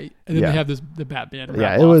like the white. And then they have the Batman.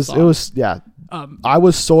 Yeah, it was yeah. I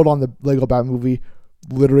was sold on the Lego Batman movie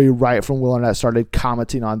literally right from Will Arnett started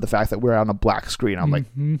commenting on the fact that we're on a black screen. I'm like,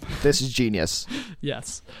 this is genius.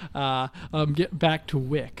 Yes. Get back to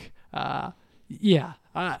Wick.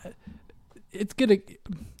 It's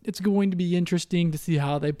going to be interesting to see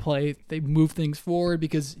how they move things forward,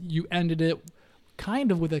 because you ended it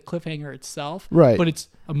kind of with a cliffhanger itself, right? But it's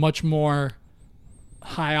a much more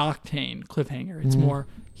high octane cliffhanger. It's more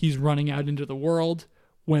he's running out into the world.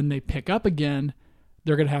 When they pick up again,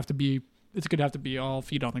 it's gonna have to be all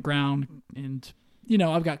feet on the ground. And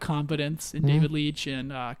I've got confidence in David Leitch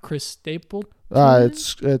and Chris Staple.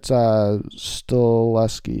 It's Stileski.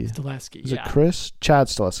 Stileski. Is it Chris? Chad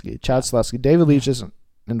Stileski. Stileski. David Leitch isn't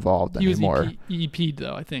involved anymore. He was EP'd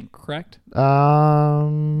though, I think, correct?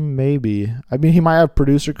 Maybe. I mean, he might have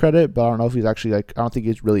producer credit, but I don't know if he's actually I don't think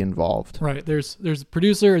he's really involved. Right. There's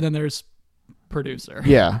producer and then there's producer.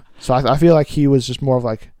 Yeah. So I feel like he was just more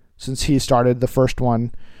of since he started the first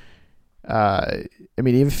one. I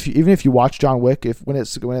mean, even if you watch John Wick, when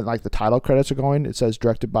the title credits are going, it says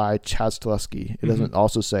directed by Chad Stileski. It doesn't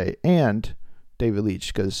also say and David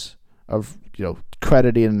Leitch because of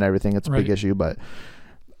crediting and everything. It's a big issue, but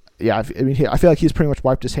yeah, I feel like he's pretty much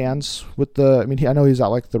wiped his hands with I know he's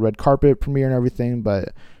at the red carpet premiere and everything,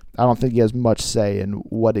 but I don't think he has much say in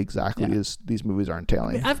what exactly these movies are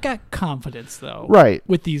entailing. I've got confidence though, right,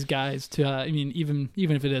 with these guys to. Even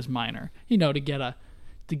if it is minor,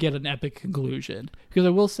 to get an epic conclusion. Because I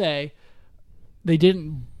will say, they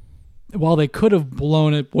didn't. While they could have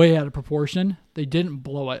blown it way out of proportion, they didn't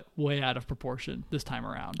blow it way out of proportion this time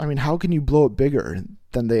around. I mean, how can you blow it bigger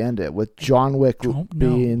than they end it with John Wick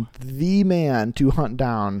being the man to hunt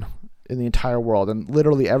down in the entire world, and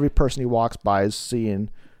literally every person he walks by is seeing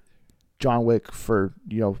John Wick for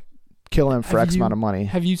kill him for X amount of money.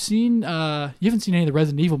 Have you seen? You haven't seen any of the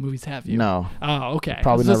Resident Evil movies, have you? No. Oh, okay.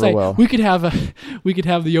 Probably never will. We could have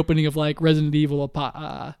the opening of Resident Evil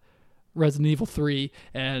 3,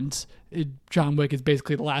 and John Wick is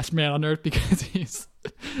basically the last man on Earth because he's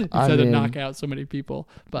had to knock out so many people.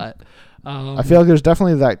 But I feel like there's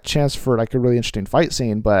definitely that chance for a really interesting fight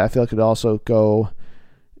scene. But I feel like it could also go.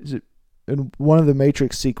 Is it in one of the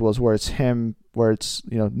Matrix sequels where it's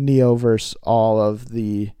Neo versus all of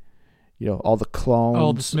the. All the clones.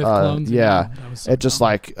 All the Smith clones. Yeah. So it's just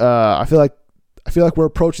I feel like we're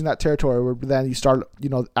approaching that territory where then you start,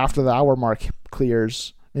 after the hour mark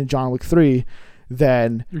clears in John Wick 3,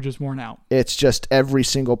 then you're just worn out. It's just every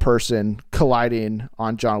single person colliding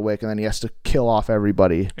on John Wick, and then he has to kill off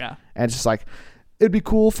everybody. Yeah. And it's just it'd be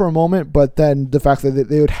cool for a moment, but then the fact that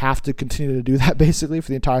they would have to continue to do that basically for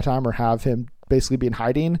the entire time, or have him basically be in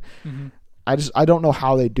hiding. Mm-hmm. I don't know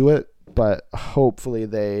how they do it. But hopefully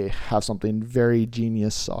they have something very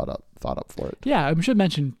genius thought up for it. Yeah, I should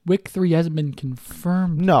mention Wick 3 hasn't been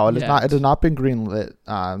confirmed. No, it has not been greenlit.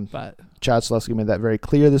 But Chad Stileski made that very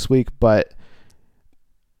clear this week. But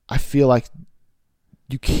I feel like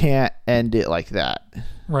you can't end it like that,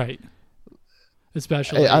 right?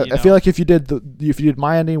 Especially, I feel like if you did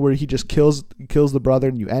my ending where he just kills the brother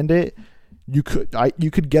and you end it, you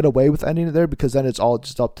could get away with ending it there because then it's all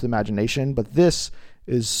just up to the imagination. But this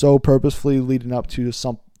is so purposefully leading up to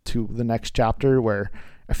the next chapter where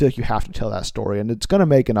I feel like you have to tell that story, and it's going to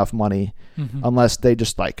make enough money unless they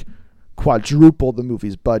just quadruple the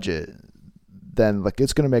movie's budget. Then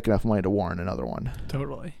it's going to make enough money to warrant another one.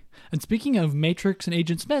 Totally. And speaking of Matrix and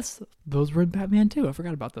Agent Smith, those were in Batman too. I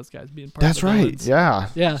forgot about those guys being part of the villains. Yeah.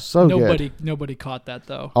 Yeah. So good. Nobody caught that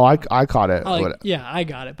though. Oh, I caught it. I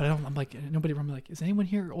got it, but I'm nobody remember. Is anyone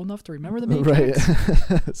here old enough to remember the Matrix?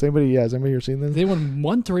 Right. Has anybody here seen this? Does anyone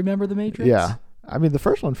want to remember the Matrix? Yeah. I mean, the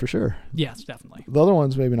first one for sure. Yes, definitely. The other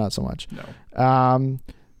ones maybe not so much. No.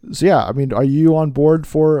 So yeah, I mean, are you on board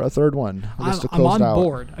for a third one? I'm on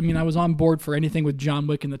board. I mean, I was on board for anything with John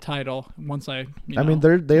Wick in the title. Once they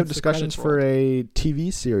have discussions for a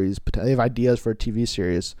TV series. They have ideas for a TV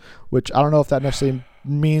series, which I don't know if that necessarily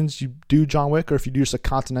means you do John Wick or if you do just a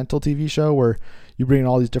Continental TV show where you bring in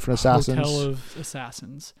all these different assassins. Hotel of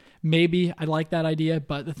assassins. Maybe I like that idea,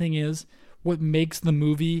 but the thing is, what makes the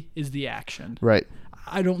movie is the action. Right.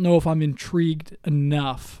 I don't know if I'm intrigued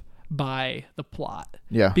enough by the plot.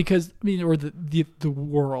 Yeah. Because or the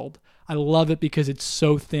world. I love it because it's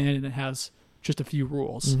so thin and it has just a few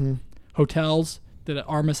rules. Mm-hmm. Hotels that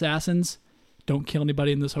arm assassins, don't kill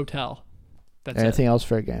anybody in this hotel. That's anything else,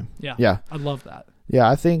 fair game. Yeah. Yeah. I love that. Yeah,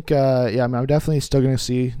 I think I'm definitely still going to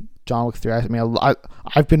see John Wick 3. I mean,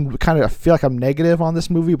 I've been I feel like I'm negative on this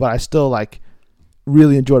movie, but I still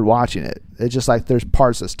really enjoyed watching it. It's just there's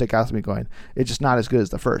parts that stick out to me going, it's just not as good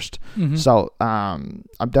as the first. Mm-hmm. So I'm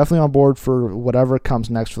definitely on board for whatever comes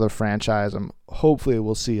next for the franchise. Hopefully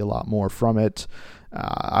we'll see a lot more from it.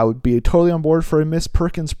 I would be totally on board for a Miss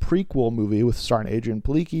Perkins prequel movie with starring Adrian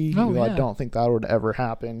Palicki. I don't think that would ever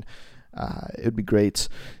happen. It'd be great.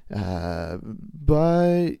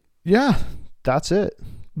 But yeah, that's it.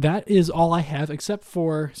 That is all I have, except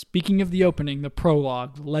for, speaking of the opening, the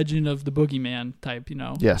prologue, Legend of the Boogeyman type,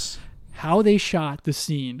 Yes. How they shot the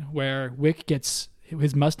scene where Wick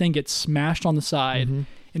his Mustang gets smashed on the side,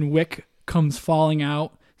 and Wick comes falling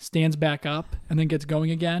out, stands back up, and then gets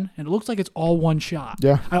going again. And it looks like it's all one shot.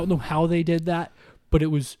 Yeah. I don't know how they did that, but it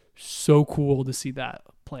was so cool to see that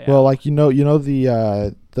play out. Well, like,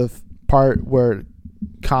 the part where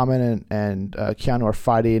Common and Keanu are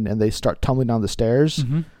fighting and they start tumbling down the stairs,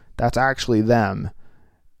 that's actually them.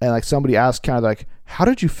 And like somebody asked Keanu, like, how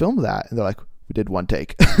did you film that? And they're like, we did one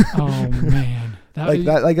take. Oh man. That's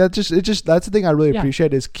the thing I really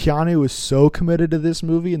appreciate is Keanu was so committed to this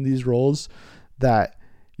movie and these roles that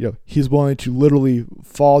he's willing to literally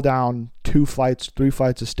fall down 2 flights, 3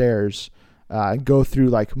 flights of stairs, and go through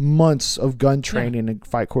like months of gun training and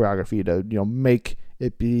fight choreography to make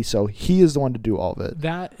it be. So he is the one to do all of it.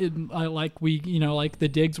 Like the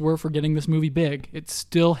digs were for getting this movie big. It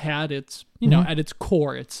still had its at its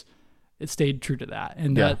core, it stayed true to that,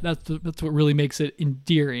 and that's what really makes it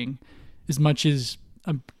endearing, as much as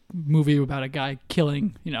a movie about a guy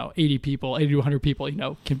killing 80 to 100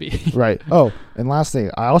 people can be. Right. Oh, and last thing,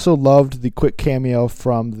 I also loved the quick cameo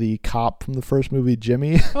from the cop from the first movie,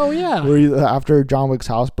 Jimmy. Oh yeah. Where after John Wick's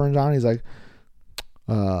house burns down, he's like,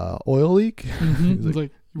 oil leak. He's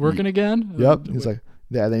like, working again. Yep. He's like,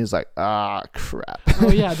 yeah. Then he's like, crap.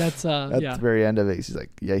 Oh yeah, that's at the very end of it. He's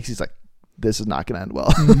like, this is not going to end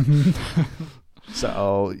well.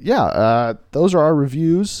 So yeah, those are our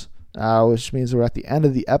reviews, which means we're at the end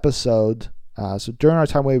of the episode. So during our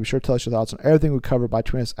time away, be sure to tell us your thoughts on everything we covered by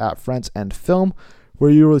tweeting us at Friends and Film, where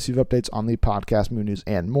you will receive updates on the podcast, movie news,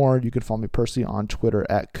 and more. You can follow me personally on Twitter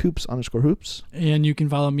at Coops_Hoops. And you can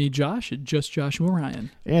follow me, Josh, at Just Joshua Ryan.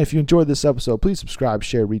 And if you enjoyed this episode, please subscribe,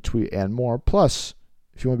 share, retweet, and more. Plus,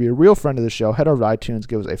 if you want to be a real friend of the show, head over to iTunes,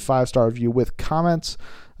 give us a 5-star review with comments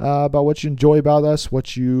about what you enjoy about us,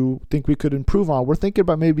 what you think we could improve on. We're thinking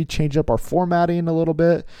about maybe changing up our formatting a little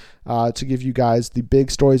bit to give you guys the big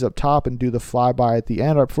stories up top and do the flyby at the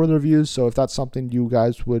end or for the reviews. So if that's something you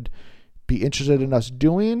guys would be interested in us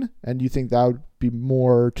doing and you think that would be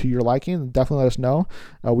more to your liking, then definitely let us know.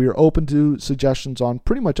 We are open to suggestions on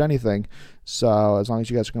pretty much anything, so as long as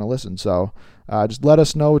you guys are going to listen. So just let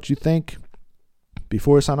us know what you think.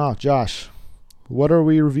 Before we sign off, Josh, what are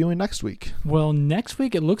we reviewing next week? Well, next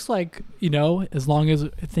week it looks like, as long as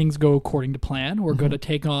things go according to plan, we're going to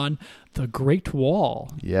take on The Great Wall.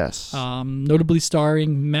 Yes. Notably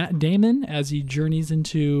starring Matt Damon as he journeys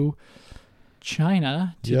into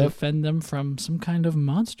China to defend them from some kind of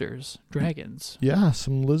monsters, dragons. Yeah,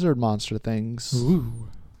 some lizard monster things. Ooh.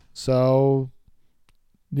 So,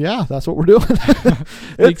 yeah, that's what we're doing. The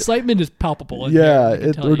excitement is palpable.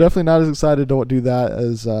 We're definitely not as excited to do that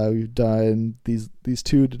as we've done these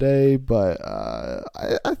two today, but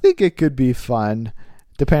I think it could be fun,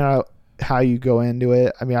 depending on how you go into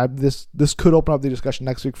it. I mean, this could open up the discussion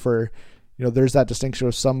next week for, there's that distinction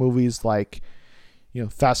of some movies like,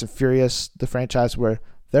 Fast and Furious, the franchise, where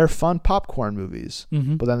they're fun popcorn movies.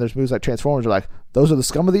 But then there's movies like Transformers are like, those are the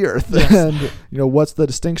scum of the earth. Yes. And, what's the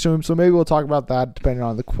distinction? So maybe we'll talk about that depending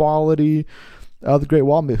on the quality of The Great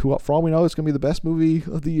Wall. For all we know, it's going to be the best movie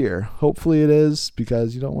of the year. Hopefully it is,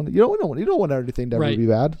 because you don't want everything to ever be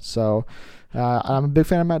bad. So I'm a big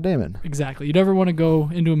fan of Matt Damon. Exactly. You never want to go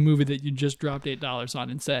into a movie that you just dropped $8 on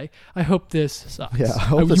and say, I hope this sucks. Yeah, I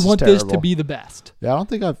hope you want this to be the best. Yeah, I don't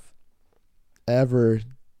think I've ever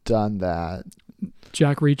done that.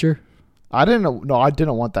 Jack Reacher. I didn't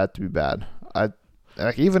want that to be bad.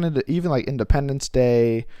 Even like Independence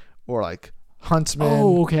Day or like Huntsman.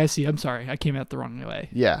 Oh, okay, I see. I'm sorry, I came out the wrong way.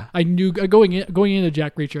 Yeah, I knew going into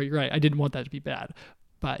Jack Reacher. You're right. I didn't want that to be bad,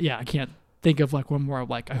 but yeah, I can't think of like one more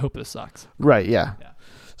like I hope this sucks. Right. Yeah.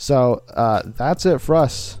 So that's it for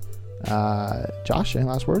us. Josh, any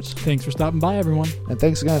last words? Thanks for stopping by, everyone. And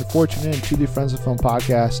thanks again for tuning in to the Friends of Film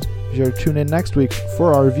podcast. Be sure to tune in next week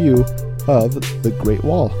for our review of The Great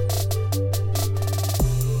Wall.